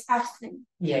percentage days abstinent.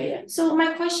 Yeah. So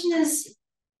my question is,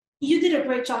 you did a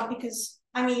great job because,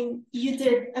 I mean, you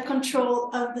did a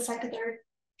control of the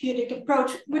psychotherapeutic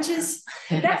approach, which is,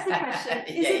 that's the question.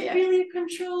 Is it really a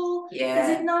control? Yeah. Is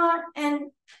it not? And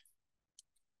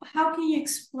how can you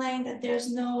explain that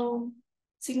there's no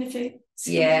significant?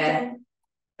 Yeah.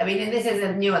 I mean, and this is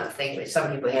a nuanced thing which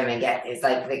some people here may get, is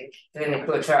like the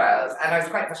clinical trials. And I was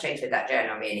quite frustrated with that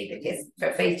journal really, because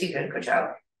for phase 2 clinical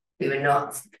trial, you're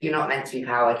not meant to be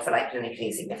powered for like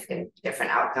clinically significant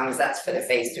different outcomes. That's for the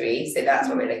phase 3. So that's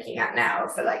what we're looking at now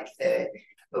for like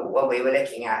what we were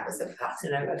looking at was the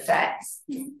pattern of effects,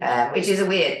 which is a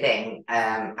weird thing.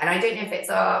 And I don't know if it's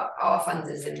our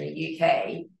funders in the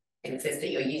UK insist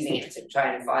that you're using it to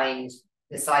try and find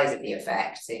the size of the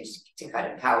effect to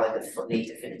kind of power the fully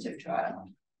definitive trial.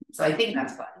 So I think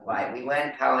that's why we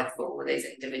weren't powered for all those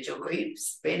individual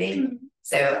groups, really.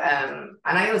 So, and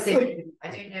I also, I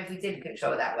don't know if we did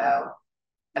control that well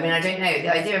I mean, I don't know.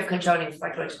 The idea of controlling for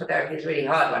psychological therapy is a really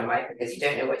hard one, right? Because you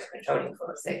don't know what you're controlling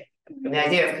for. So the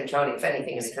idea of controlling for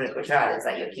anything in a clinical trial is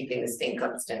that you're keeping the sting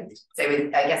constant. So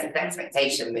with, I guess it's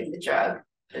expectation with the drug,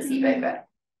 placebo. But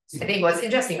I think what's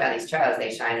interesting about these trials,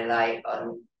 they shine a light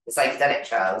on the psychedelic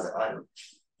trials, on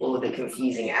all the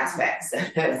confusing aspects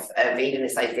of even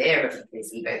this idea of a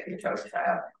placebo-controlled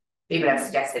trial. People have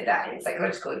suggested that in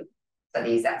psychological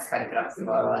studies, that's kind of an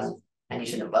oxymoron, and you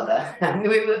shouldn't bother.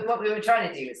 What we were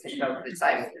trying to do was control for the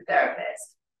time with the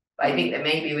therapist. But I think that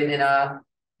maybe within I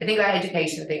think our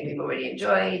education thing people really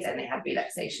enjoyed, and they had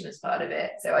relaxation as part of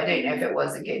it. So I don't know if it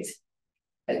was a good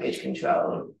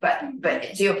control. But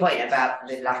to your point about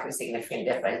the lack of significant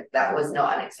difference, that was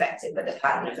not unexpected, but the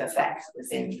pattern of effect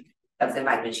was of the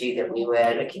magnitude that we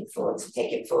were looking for to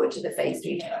take it forward to the phase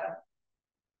 3 trial.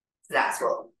 So that's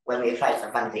what, when we applied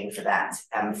for funding for that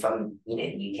from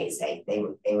the UK state, they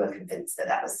were convinced that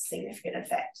that was a significant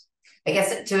effect. I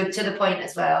guess to the point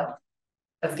as well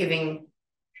of giving,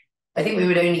 I think we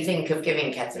would only think of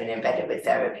giving ketamine embedded with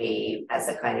therapy as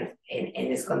a kind of in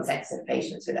this context of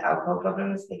patients with alcohol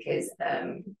problems, because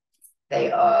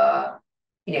they are,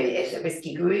 it's a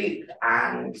risky group,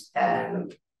 and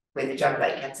with a drug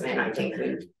like ketamine, I think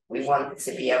we want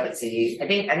to be able to, I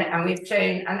think, and we've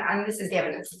shown, and this is the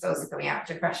evidence that's also coming out of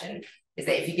depression, is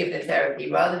that if you give the therapy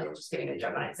rather than just giving the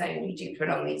drug on its own, you do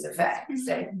prolong these effects.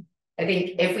 So I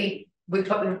think if we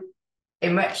probably,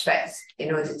 in retrospect,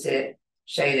 in order to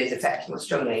show those effects more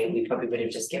strongly, we probably would have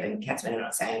just given ketamine on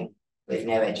its own with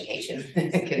no education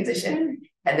condition.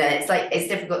 And then it's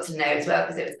difficult to know as well,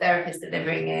 because it was therapists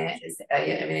delivering it.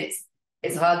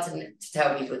 It's hard to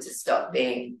tell people to stop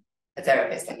being a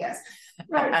therapist, I guess.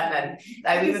 Right. And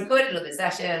then, we recorded all the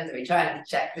sessions, and we tried to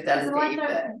check fidelity.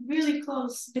 But really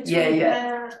close between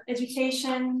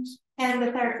education and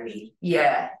the therapy.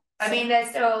 Yeah. I mean, they're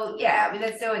still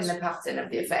in the pattern of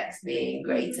the effects being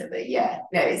greater, but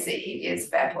it's a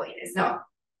fair point. It's not,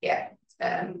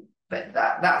 but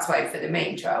that's why for the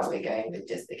main trial we're going with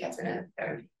just the ketamine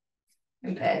therapy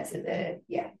compared to the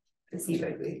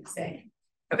placebo group. So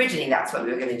originally that's what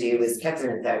we were going to do, was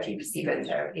ketamine therapy, placebo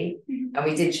therapy, and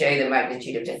we did show the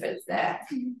magnitude of difference there.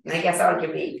 And I guess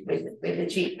arguably with a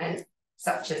treatment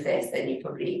such as this, then you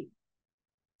probably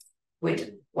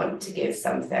would want to give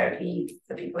some therapy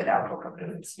for people with alcohol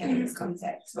problems in this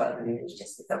context, rather than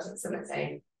just a substance on its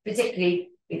own. Particularly,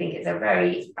 we think it's a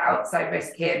very outside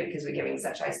risk here because we're giving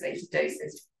such isolated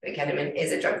doses. But ketamine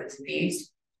is a drug that's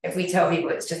abused. If we tell people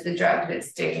it's just a drug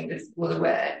that's doing all the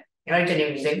work, I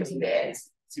genuinely don't believe it is.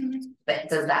 But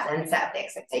does that then set up the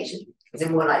expectation? Is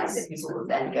it more likely that people will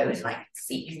then go and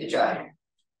seek the drug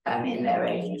in their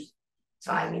own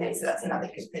time? So that's another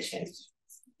condition,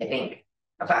 I think.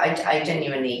 But I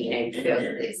genuinely, feel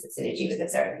that it's a synergy with the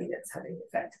therapy that's having the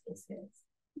effect of this.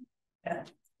 Yeah.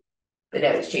 But no,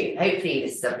 it's true. Hopefully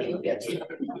this is something we'll be able to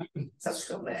do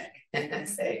subsequent work.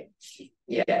 So,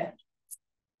 yeah.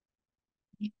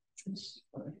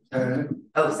 Sorry.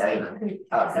 Oh, sorry, no.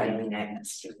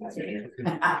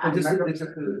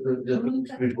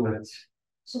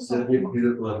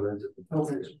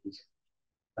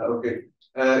 Okay.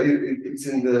 It's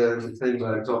in the same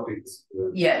topics.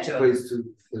 Sure. Phase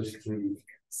 2, phase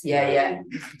 3.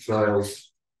 Trials.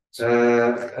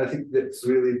 I think that's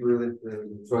really brilliant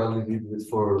trial we did with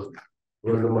 4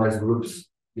 randomized groups,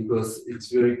 because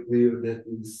it's very clear that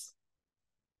it's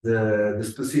the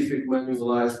specific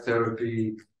manualized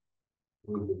therapy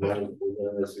with the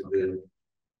mindfulness, with the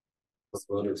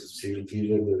components of CBT,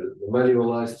 the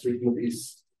manualized treatment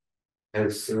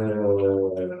has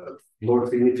more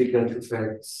significant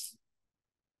effects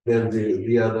than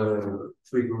the other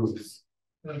 3 groups.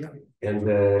 And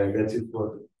that is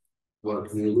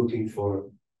what we're looking for,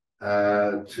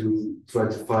 to try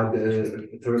to find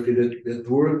a therapy that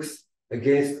works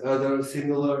against other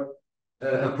similar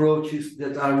approaches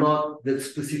that are not that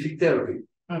specific therapy.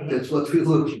 That's what we're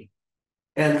looking.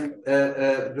 And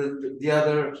the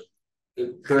other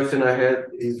question I had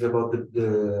is about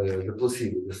the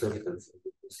placebo, the substance of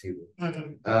the placebo.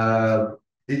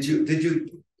 Did you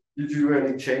do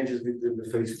any changes between the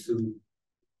phase 2,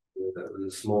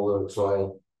 the smaller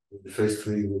trial, the phase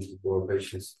 3 with more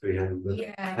patients, 300?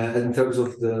 In terms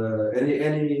of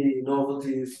any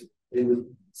novelties in the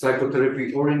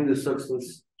psychotherapy or in the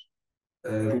substance?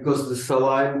 Because the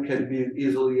saline can be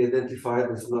easily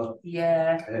identified. It's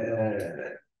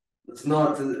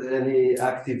not any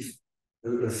active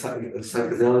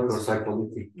psychedelic or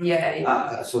psycholytic.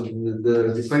 So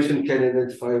the patient can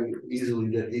identify easily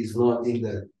that he's not in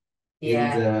the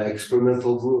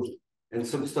experimental group. And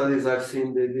some studies I've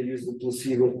seen, they use the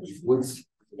placebo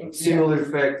similar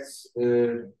effects,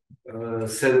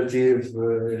 sedative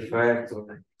effect,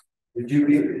 or did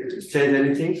you say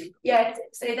anything? Yeah,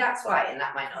 so that's why, and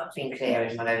that might not have been clear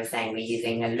in what I was saying. We're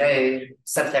using a low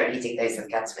subtherapeutic dose of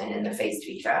ketamine in the phase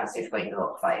 3 trial, so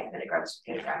 0.05 milligrams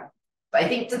per kilogram. But I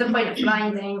think to the point of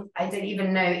blinding, I don't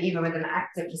even know, even with an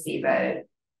active placebo.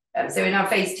 So in our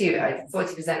phase 2,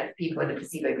 40% of people in the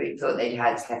placebo group thought they'd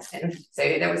had ketamine. So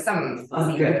there was some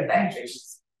placebo effect, which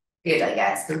is good, I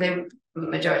guess, because the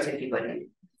majority of people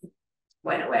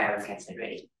weren't aware of ketamine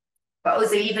really. But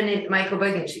also even in Michael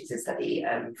Bogenschütz's study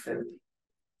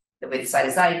with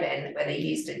psilocybin, where they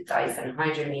used a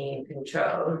diphenhydramine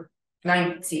control,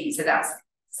 90, so that's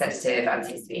sedative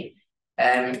antihistamine,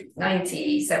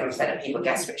 97% of people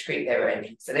guessed which group they were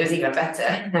in. So there was even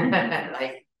better,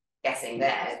 like guessing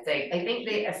there. So I think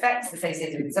the effects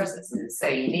associated with substances is so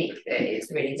unique that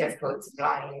it's really difficult to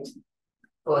blind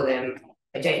for them.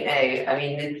 I don't know. I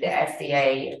mean, the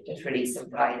FDA just released some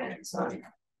guidance on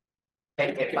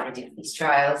don't get blinded for these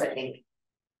trials, I think.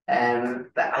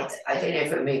 But I don't know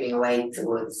if we're moving away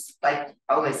towards like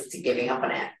almost to giving up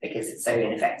on it because it's so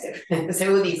ineffective.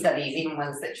 So all these studies, even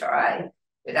ones that try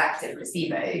with active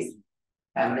placebos,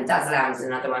 midazolam is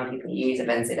another one people use, a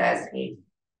benzodiazepine.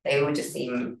 They all just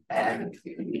seem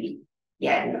really,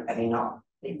 yeah, I mean,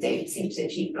 they don't seem to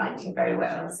achieve blinding very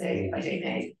well. So I don't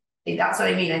know. That's what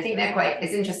I mean. I think they're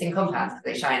it's interesting compounds because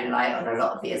they shine a light on a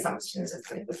lot of the assumptions of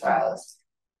clinical trials.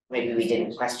 Maybe we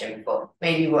didn't question before.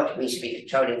 Maybe what we should be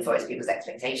controlling for is people's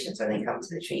expectations when they come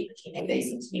to the treatment. You know, they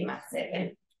seem to be massive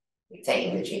in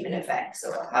dictating the treatment effects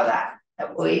or how that,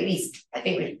 or at least I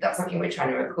think that's something we're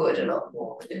trying to record a lot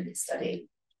more within this study.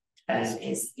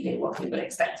 Is what people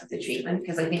expect of the treatment,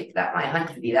 because I think that might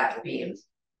hopefully that would be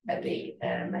a big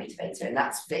motivator, and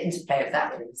that's the interplay of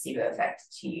that with the placebo effect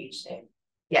is huge. So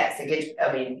yeah, it's a good.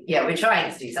 I mean, yeah, we're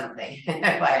trying to do something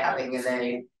by having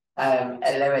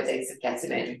a lower dose of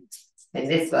ketamine in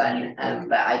this one,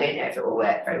 but I don't know if it will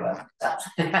work very well. So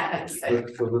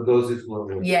the dose is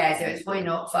lower. Yeah, so it's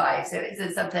 0.05, so it's a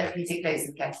subtherapeutic dose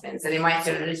of ketamine. So they might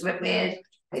feel a little bit weird.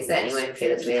 They certainly won't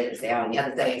feel as weird as they are on the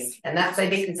other days. And that's, I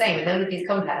think, the same with all of these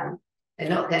compounds. They're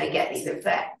not going to get these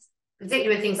effects.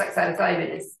 Particularly with things like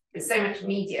psilocybin, there's so much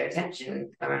media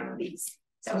attention around these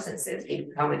substances.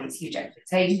 People come with these huge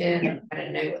expectations. I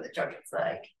don't know what the drug is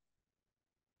like.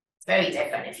 It's very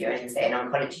different if you're in, say, an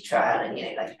oncology trial and,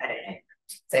 I don't know.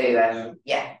 So,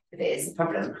 yeah, it is a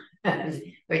problem.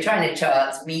 We're trying to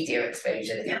chart media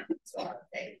exposure as well.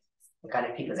 So, kind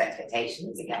of people's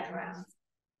expectations again around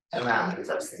the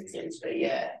substances, but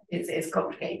yeah, it's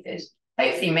complicated.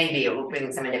 Hopefully, maybe it will bring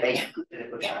some innovation to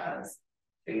clinical trials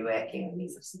through working on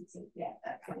these substances. Yeah,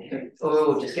 that kind of, or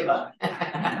we'll just give up.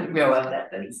 Real world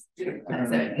evidence. So,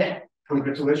 yeah.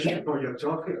 Congratulations for your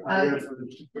talk. I have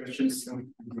two questions.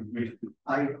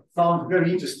 I found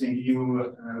very interesting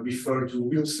you referred to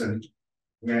Wilson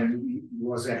when he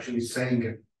was actually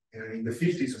saying in the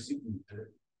 50s or something.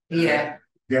 Yeah.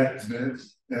 That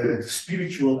the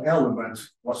spiritual element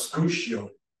was crucial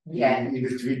in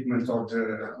the treatment of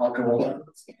the alcohol.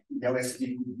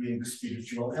 LSD could be the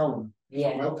spiritual element.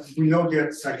 Yeah. Well, we know that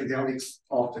psychedelics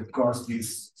often cause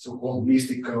these so-called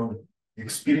mystical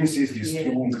experiences, these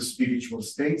strong spiritual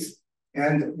states.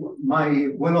 And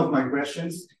one of my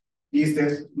questions is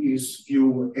that if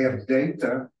you have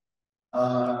data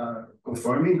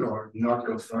confirming or not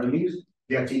confirming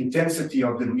that the intensity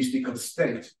of the mystical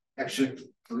state actually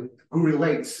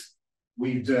correlates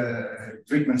with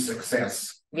treatment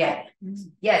success. Yeah,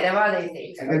 there are those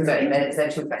things. Okay, and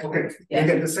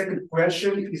then the second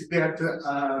question is that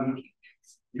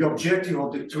the objective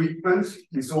of the treatment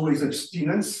is always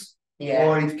abstinence,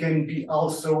 or it can be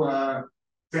also a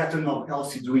pattern of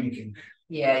healthy drinking.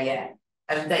 Yeah,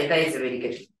 and those are really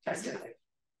good questions.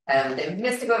 The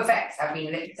mystical effects have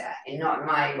been looked at, not in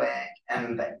my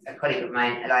work, but a colleague of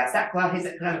mine, Elias Sackwell, who's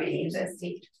at Columbia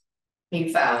University. He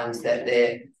found that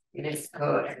the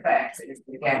mystical effects,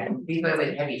 again, people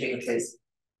with heavy drinkers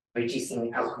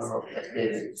reducing alcohol, but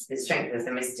the strength of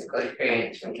the mystical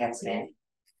experience from ketamine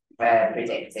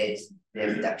predicted the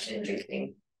reduction in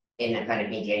drinking in a kind of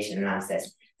mediation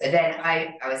analysis. But then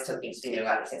I was talking to you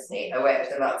about this yesterday. I work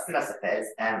with a lot of philosophers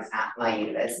at my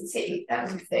university,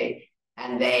 and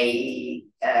they,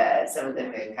 some of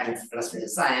them are kind of philosophers of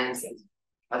science, and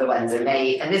other ones are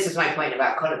and this is my point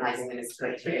about colonizing the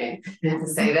mystical experience.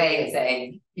 So they are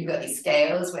saying, you've got these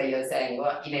scales where you're saying,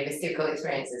 well, mystical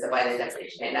experiences are by their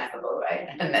definition ineffable, right?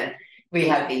 And then we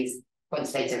have these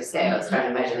quantitative scales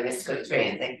trying to measure the mystical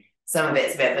experience. And some of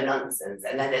it's a bit of a nonsense.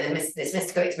 And then this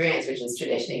mystical experience, which has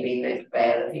traditionally been the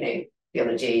veil of,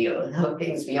 theology or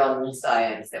things beyond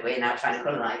science, that we're now trying to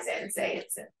colonize it and say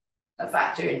it's a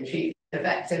factor in treatment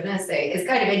effectiveness. So it's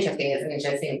kind of interesting, it's an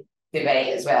interesting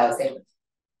debate as well. So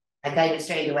I kind of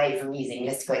strayed away from using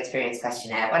mystical experience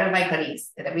questionnaire. One of my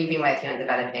colleagues that we've been working on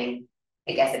developing,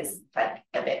 I guess it's like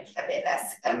a bit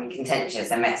less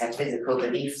contentious, a metaphysical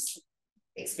beliefs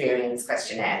experience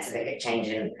questionnaire to look at change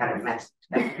in kind of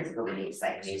metaphysical beliefs,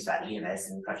 like beliefs about the universe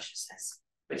and consciousness,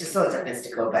 which is sort of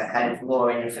mystical, but kind of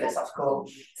more in a philosophical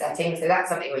setting. So that's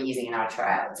something we're using in our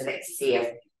trial to look to see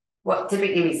if what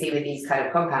typically we see with these kind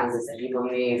of compounds is that people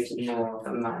move more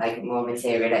from like more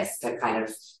materialist to kind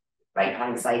of like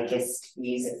panpsychist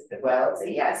views of the world. So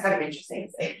yeah, it's kind of interesting.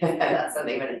 So that's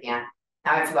something we're looking at.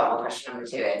 Now I forgot what question number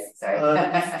 2 is. Sorry.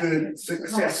 If the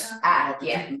success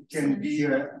can be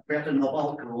a pattern of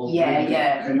alcohol,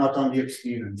 and not only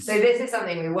experience. So this is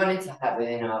something we wanted to have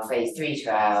within our phase 3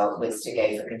 trial, was to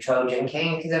go for controlled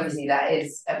drinking, because obviously that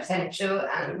is a potential,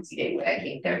 and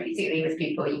working therapeutically with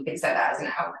people, you could set that as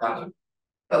an outcome.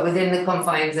 But within the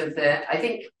confines of I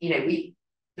think, we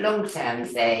long term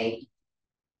say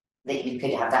that you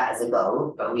could have that as a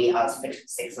goal, but we asked for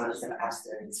 6 months of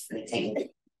abstinence for the taking.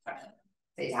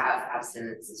 So to have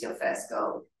abstinence as your first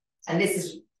goal. And this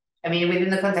is, within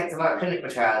the context of our clinical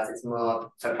trials, it's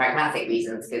more for pragmatic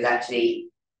reasons, because actually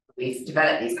we've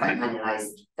developed these quite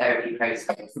manualized therapy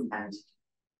protocols, and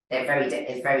they're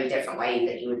very different ways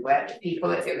that you would work with people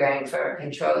if you're going for a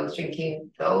controlled drinking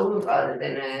goal rather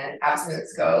than an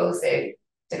abstinence goal. So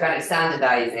to kind of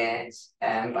standardize it,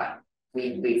 but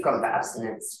we've gone for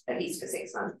abstinence at least for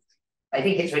 6 months. I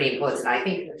think it's really important. I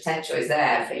think the potential is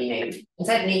there for, and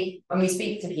certainly when we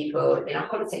speak to people in our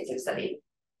qualitative study,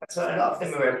 that's what a lot of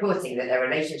them are reporting, that their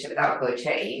relationship with alcohol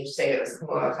changed. So it was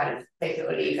more kind of take it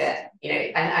or leave it,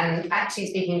 and actually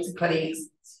speaking to colleagues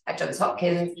at Johns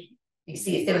Hopkins, you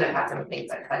see a similar pattern with things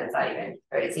like psilocybin,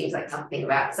 where it seems like something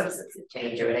about substances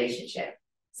change a relationship.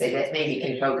 So that maybe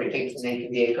control drinking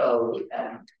can be a goal.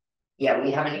 We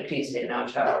haven't included it in our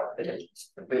trial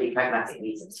for really pragmatic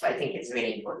reasons, but I think it's a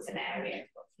really important area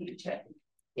for the future.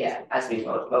 Yeah, as we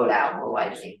roll out more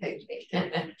widely, hopefully.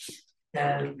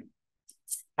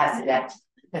 That's that.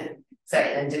 Sorry,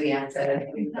 then do we have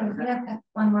to?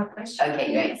 One more question.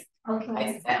 Okay, great.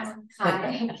 Okay.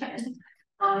 Hi.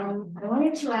 I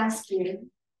wanted to ask you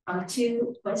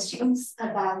 2 questions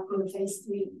about your phase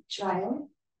 3 trial.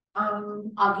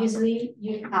 Obviously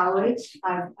you're powered.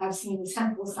 I've seen the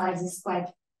sample size is quite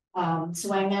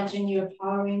so I imagine you're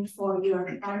powering for your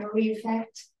primary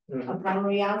effect, a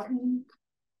primary outcome,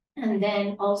 and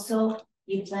then also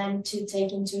you plan to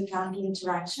take into account the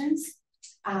interactions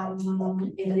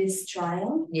in this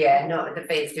trial. Not the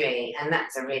phase 3, and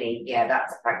that's a really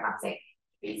that's a pragmatic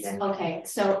reason. Okay,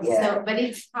 so but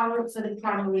it's powered for the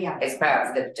primary outcome. It's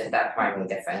powered for just that primary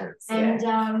difference. And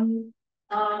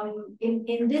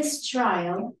in this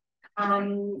trial,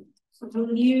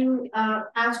 will you,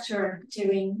 after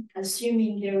doing,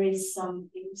 assuming there is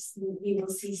we will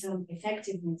see some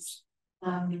effectiveness,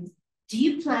 do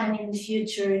you plan in the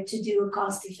future to do a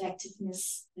cost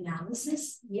effectiveness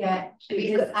analysis? Yeah,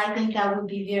 because I think that would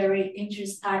be very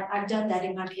interesting. I've done that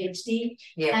in my PhD.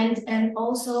 And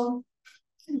also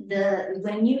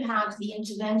when you have the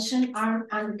intervention arm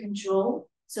under control,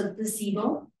 so the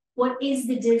placebo, what is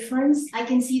the difference? I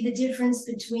can see the difference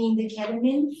between the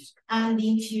ketamine and the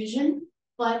infusion,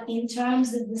 but in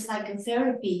terms of the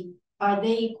psychotherapy, are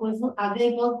they equivalent? Are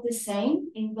they both the same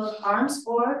in both arms,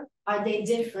 or are they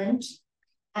different?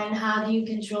 And how do you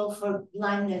control for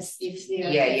blindness if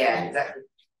they're exactly.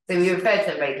 So we refer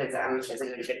to them both as a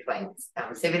really good point.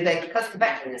 So with the cost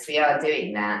effectiveness, we are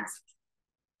doing that.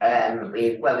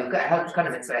 We've got health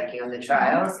economists working on the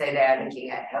trial, so they're looking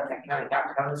at health economic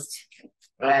outcomes.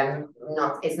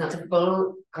 It's not a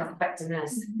full cost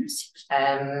effectiveness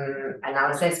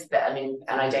analysis, but and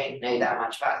I don't know that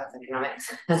much about health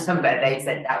economics, but they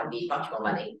said that would be much more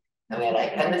money. And we're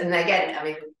like, and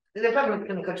again, the problem with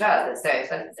clinical trials is so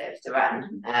expensive to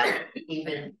run,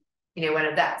 even one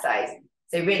of that size.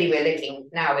 So really, we're looking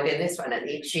now within this one at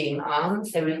the extreme arm.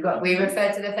 So we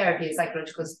refer to the therapy as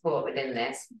psychological support within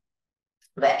this,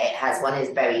 but it has one is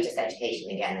very just education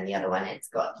again, and the other one it's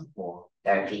got more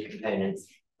therapy components.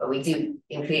 But we do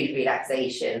include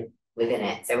relaxation within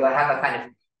it. So we'll have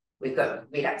we've got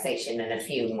relaxation and a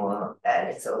few more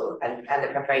little, and the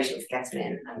preparation for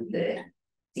ketamine and the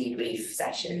debrief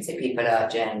session. So people are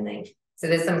journaling. So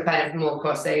there's some kind of more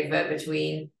crossover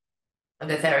between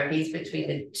the therapies between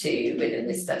the 2 within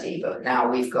this study, but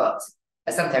now we've got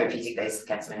some therapeutic dose of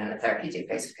ketamine and a therapeutic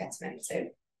dose of ketamine. So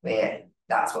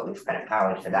that's what we've kind of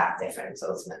powered for that difference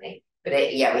ultimately. But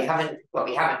we haven't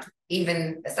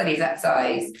even studies that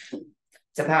size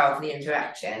to power for the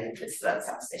interaction with blood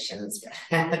statisticians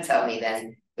tell me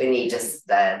then we need just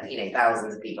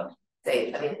thousands of people. So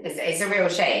I mean, it's a real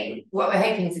shame. What we're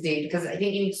hoping to do, because I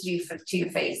think you need to do for 2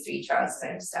 phase 3 trials to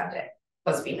understand it,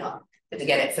 possibly not, but to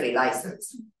get it fully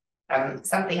licensed.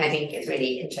 Something I think is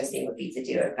really interesting would be to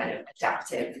do a kind of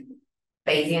adaptive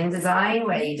Bayesian design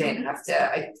where you don't have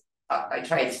to. I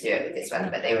tried to do it with this one,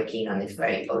 but they were keen on this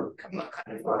very old, kind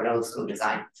of more of an old school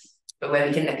design, but where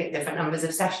we can look at different numbers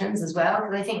of sessions as well,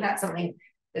 because I think that's something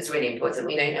that's really important.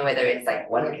 We don't know whether it's like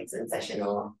 1 Ketamine session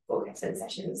or 4 Ketamine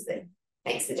sessions that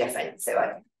makes the difference. So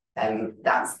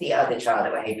that's the other trial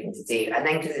that we're hoping to do. And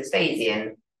then because it's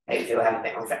Bayesian, hopefully we'll have a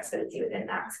bit more flexibility within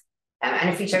that. And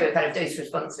if we show a kind of dose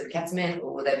response with ketamine,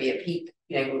 or will there be a peak,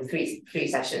 with three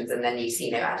sessions and then you see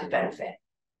no added benefit?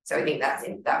 So I think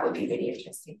that would be really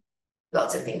interesting.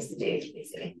 Lots of things to do,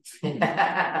 basically. But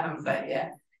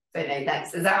no,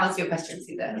 thanks. Does that answer your question,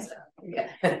 Suzanne? Yeah.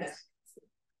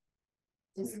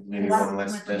 Maybe one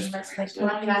last question.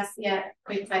 One last,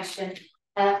 quick question.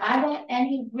 Are there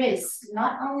any risks,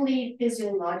 not only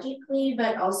physiologically,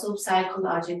 but also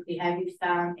psychologically? Have you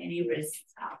found any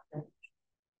risks out there?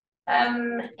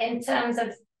 In terms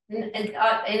of in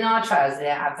our trials, the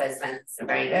adverse events are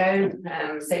very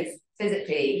low. So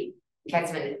physically,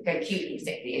 ketamine, acutely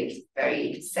particularly, is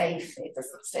very safe. It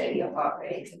doesn't slow your heart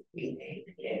rate and breathing.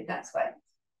 That's why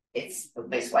it's the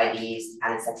most widely used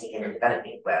anesthetic in the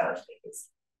developing world, because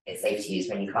it's safe to use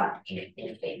when you can't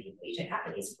intubate people, you don't have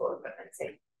any support equipment. So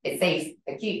it's safe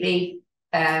acutely.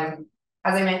 As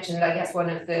I mentioned, I guess one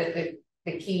of the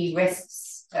key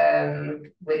risks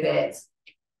with it,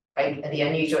 the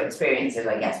unusual experiences,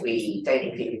 I guess we don't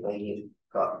include people who've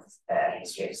got a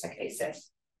history of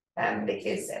psychosis,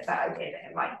 because of that idea that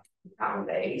it might compound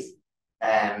those.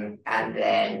 And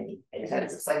then in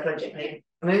terms of psychologically,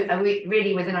 we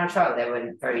really within our trial there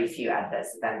were very few adverse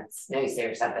events, no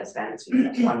serious adverse events. We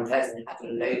had one person who had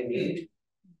a low mood,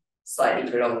 slightly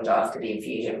prolonged after the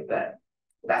infusion, but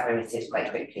that remitted quite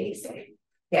quickly. So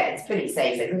yeah, it's pretty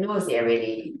safe. It's nausea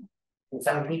really in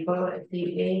some people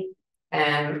acutely.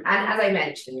 And as I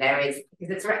mentioned,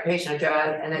 because it's a recreational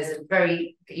drug, and there's a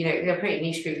very, a pretty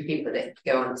niche group of people that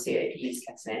go on to use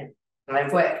ketamine. And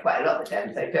I've worked quite a lot with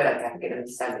them, so I feel like I have a good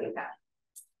understanding of that.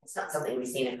 It's not something we've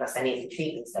seen across any of the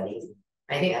treatment studies.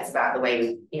 I think that's about the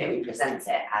way we present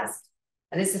it as,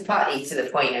 and this is partly to the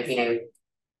point of,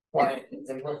 why it's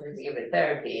important to give it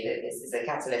therapy, that this is a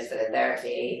catalyst for the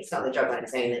therapy. It's not the drug on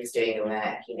its own that's doing the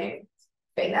work,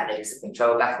 putting that locus of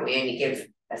control back, and we only give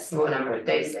a small number of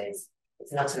doses.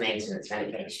 It's not a maintenance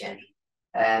medication.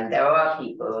 There are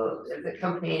people, the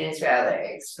company in Israel that are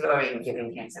exploring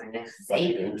giving ketamine as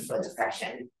saving for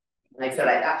depression. And I feel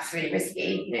like that's really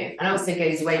risky, and also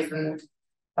goes away from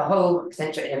the whole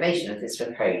potential innovation of this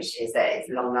approach, is that it's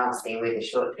long lasting with a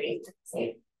short treatment.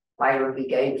 So why would we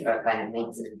go for a kind of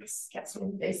maintenance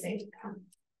ketamine dosing?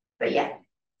 But yeah,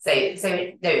 so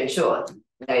no, in short,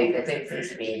 no, there don't seem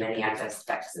to be many adverse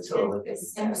effects at all with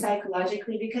this. And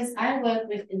psychologically, because I work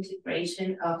with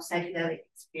integration of psychedelic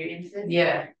experiences.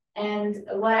 Yeah. And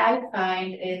what I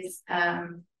find is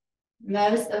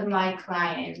most of my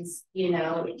clients,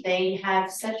 they have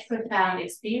such profound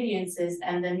experiences,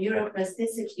 and the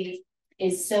neuroplasticity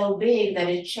is so big that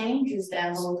it changes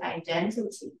their whole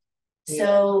identity. Yeah.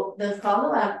 So the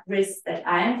follow-up risk that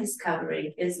I am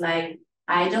discovering is like,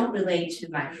 I don't relate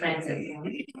to my friends anymore.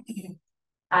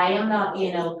 I am not,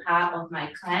 part of my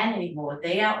clan anymore.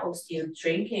 They are all still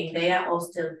drinking. They are all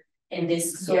still in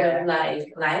this sort of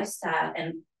like lifestyle.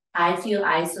 And I feel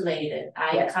isolated.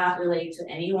 I can't relate to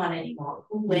anyone anymore.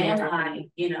 Who am I?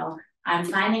 I'm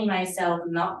finding myself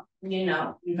not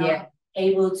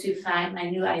able to find my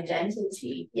new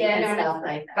identity. Yeah,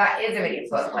 like that is a really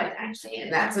important point, actually.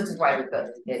 And that's sort of why we've got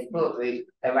this support group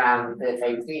around the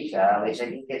phase 3 trial, which I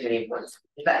think is really important.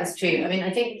 That is true. I mean,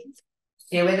 I think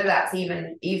whether that's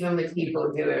even with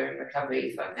people who are in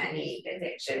recovery from any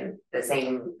addiction, that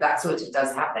sort of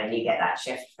does happen. You get that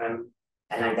shift from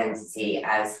an identity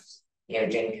as a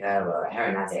drinker or a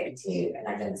heroin addict to an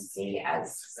identity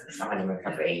as someone in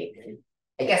recovery. And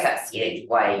I guess that's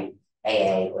why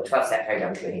AA or 12-step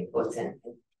program is really important.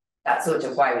 That's sort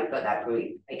of why we've got that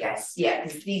group, I guess. Yeah,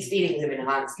 because these feelings of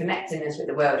enhanced connectedness with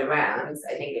the world around,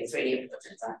 I think it's really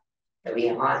important that we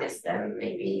harness them,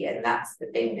 maybe, and that's the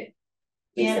thing that.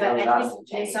 Yeah, but I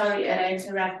think, sorry I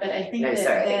interrupt, but I think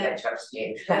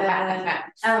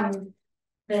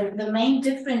the main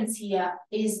difference here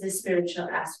is the spiritual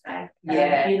aspect.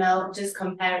 Just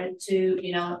compare it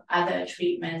to, other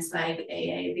treatments like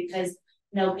AA, because,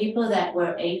 people that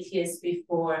were atheists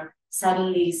before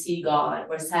suddenly see God,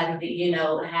 or suddenly,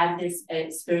 have this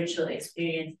spiritual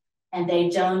experience. and they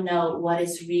don't know what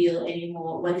is real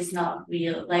anymore, what is not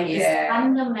real. Like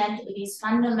these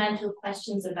fundamental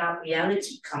questions about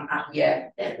reality come up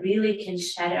that really can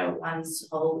shatter one's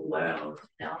whole world,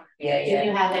 you know. Do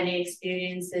you have any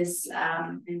experiences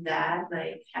in that?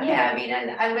 Like I mean,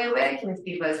 and we're working with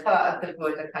people as part of the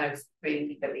broader kind of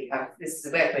group that we have. This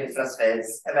is work with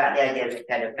philosophers about the idea of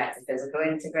kind of metaphysical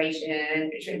integration,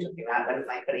 which we're talking about one of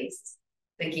my colleagues,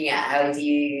 thinking at how do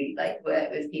you like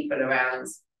work with people around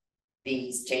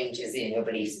these changes in your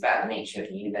beliefs about the nature of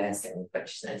the universe and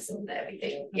consciousness and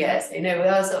everything. Yes,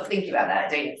 we're all sort of thinking about that.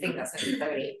 I don't think that's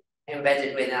necessarily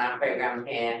embedded within our program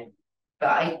here. But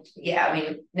I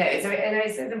mean, no,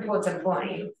 it's an important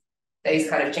point. Those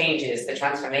kind of changes, the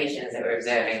transformations that we're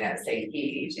observing that's so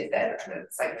huge, is there the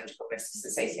psychological risks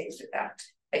associated with that.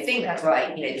 I think that's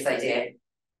right, you know, this idea,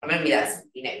 remember that's,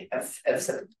 you know, of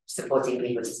supporting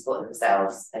people to support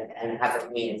themselves and have a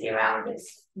community around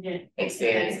this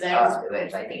experience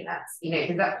afterwards. I think that's, you know,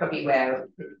 because that's probably where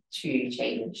true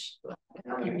change,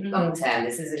 long term,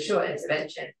 this is a short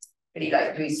intervention, really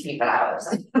like boost people out of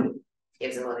something,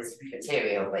 gives them all this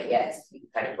material, but yes, you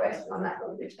kind of working on that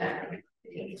longer term.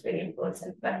 I think it's really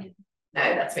important, but no,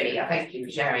 that's really, thank you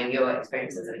for sharing your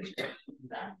experiences and experience.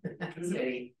 It's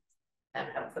really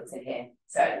helpful to hear.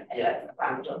 So anyway,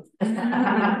 I'm done.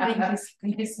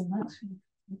 Thank you so much.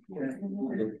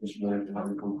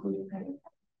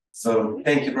 So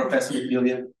thank you, Professor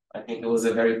Celia. I think it was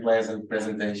a very pleasant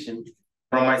presentation.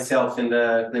 From myself and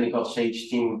the clinical change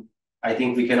team, I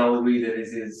think we can all agree that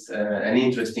this is an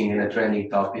interesting and a trending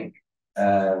topic.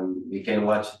 We can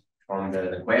watch from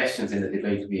the questions and the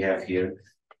debate we have here.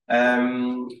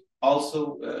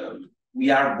 We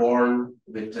are born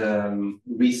with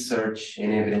research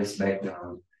and evidence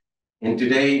background. And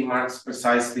today marks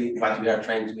precisely what we are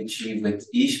trying to achieve with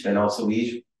Ispa and also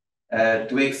Ispa,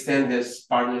 to extend this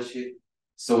partnership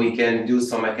so we can do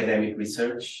some academic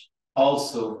research,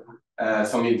 also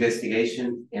some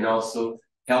investigation, and also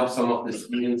help some of the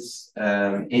students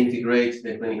integrate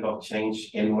the clinical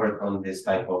change and work on this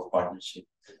type of partnership.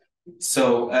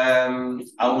 So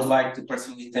I would like to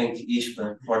personally thank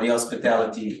Ispa for the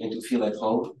hospitality and to feel at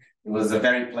home. It was a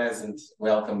very pleasant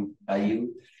welcome by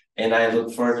you. And I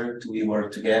look further to we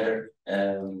work together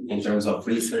in terms of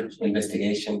research,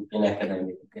 investigation, and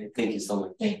academic. Okay? Thank you so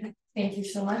much. Thank you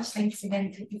so much. Thanks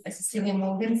again to Professor Celia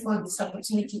Morgan for this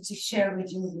opportunity to share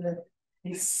with you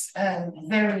this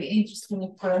very interesting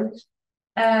approach.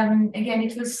 Again,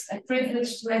 it was a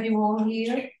privilege to have you all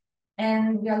here.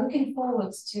 And we are looking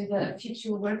forward to the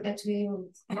future work that we will,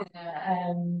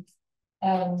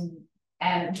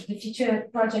 and the future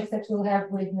projects that we'll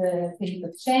have with the field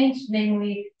of change,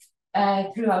 namely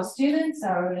through our students,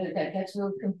 that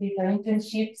will complete our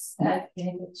internships at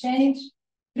clinical change,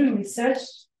 through research,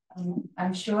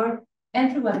 I'm sure,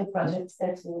 and through other projects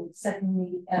that will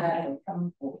certainly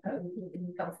come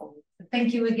forward. So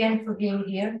thank you again for being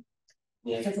here.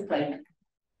 Yes. It's a pleasure.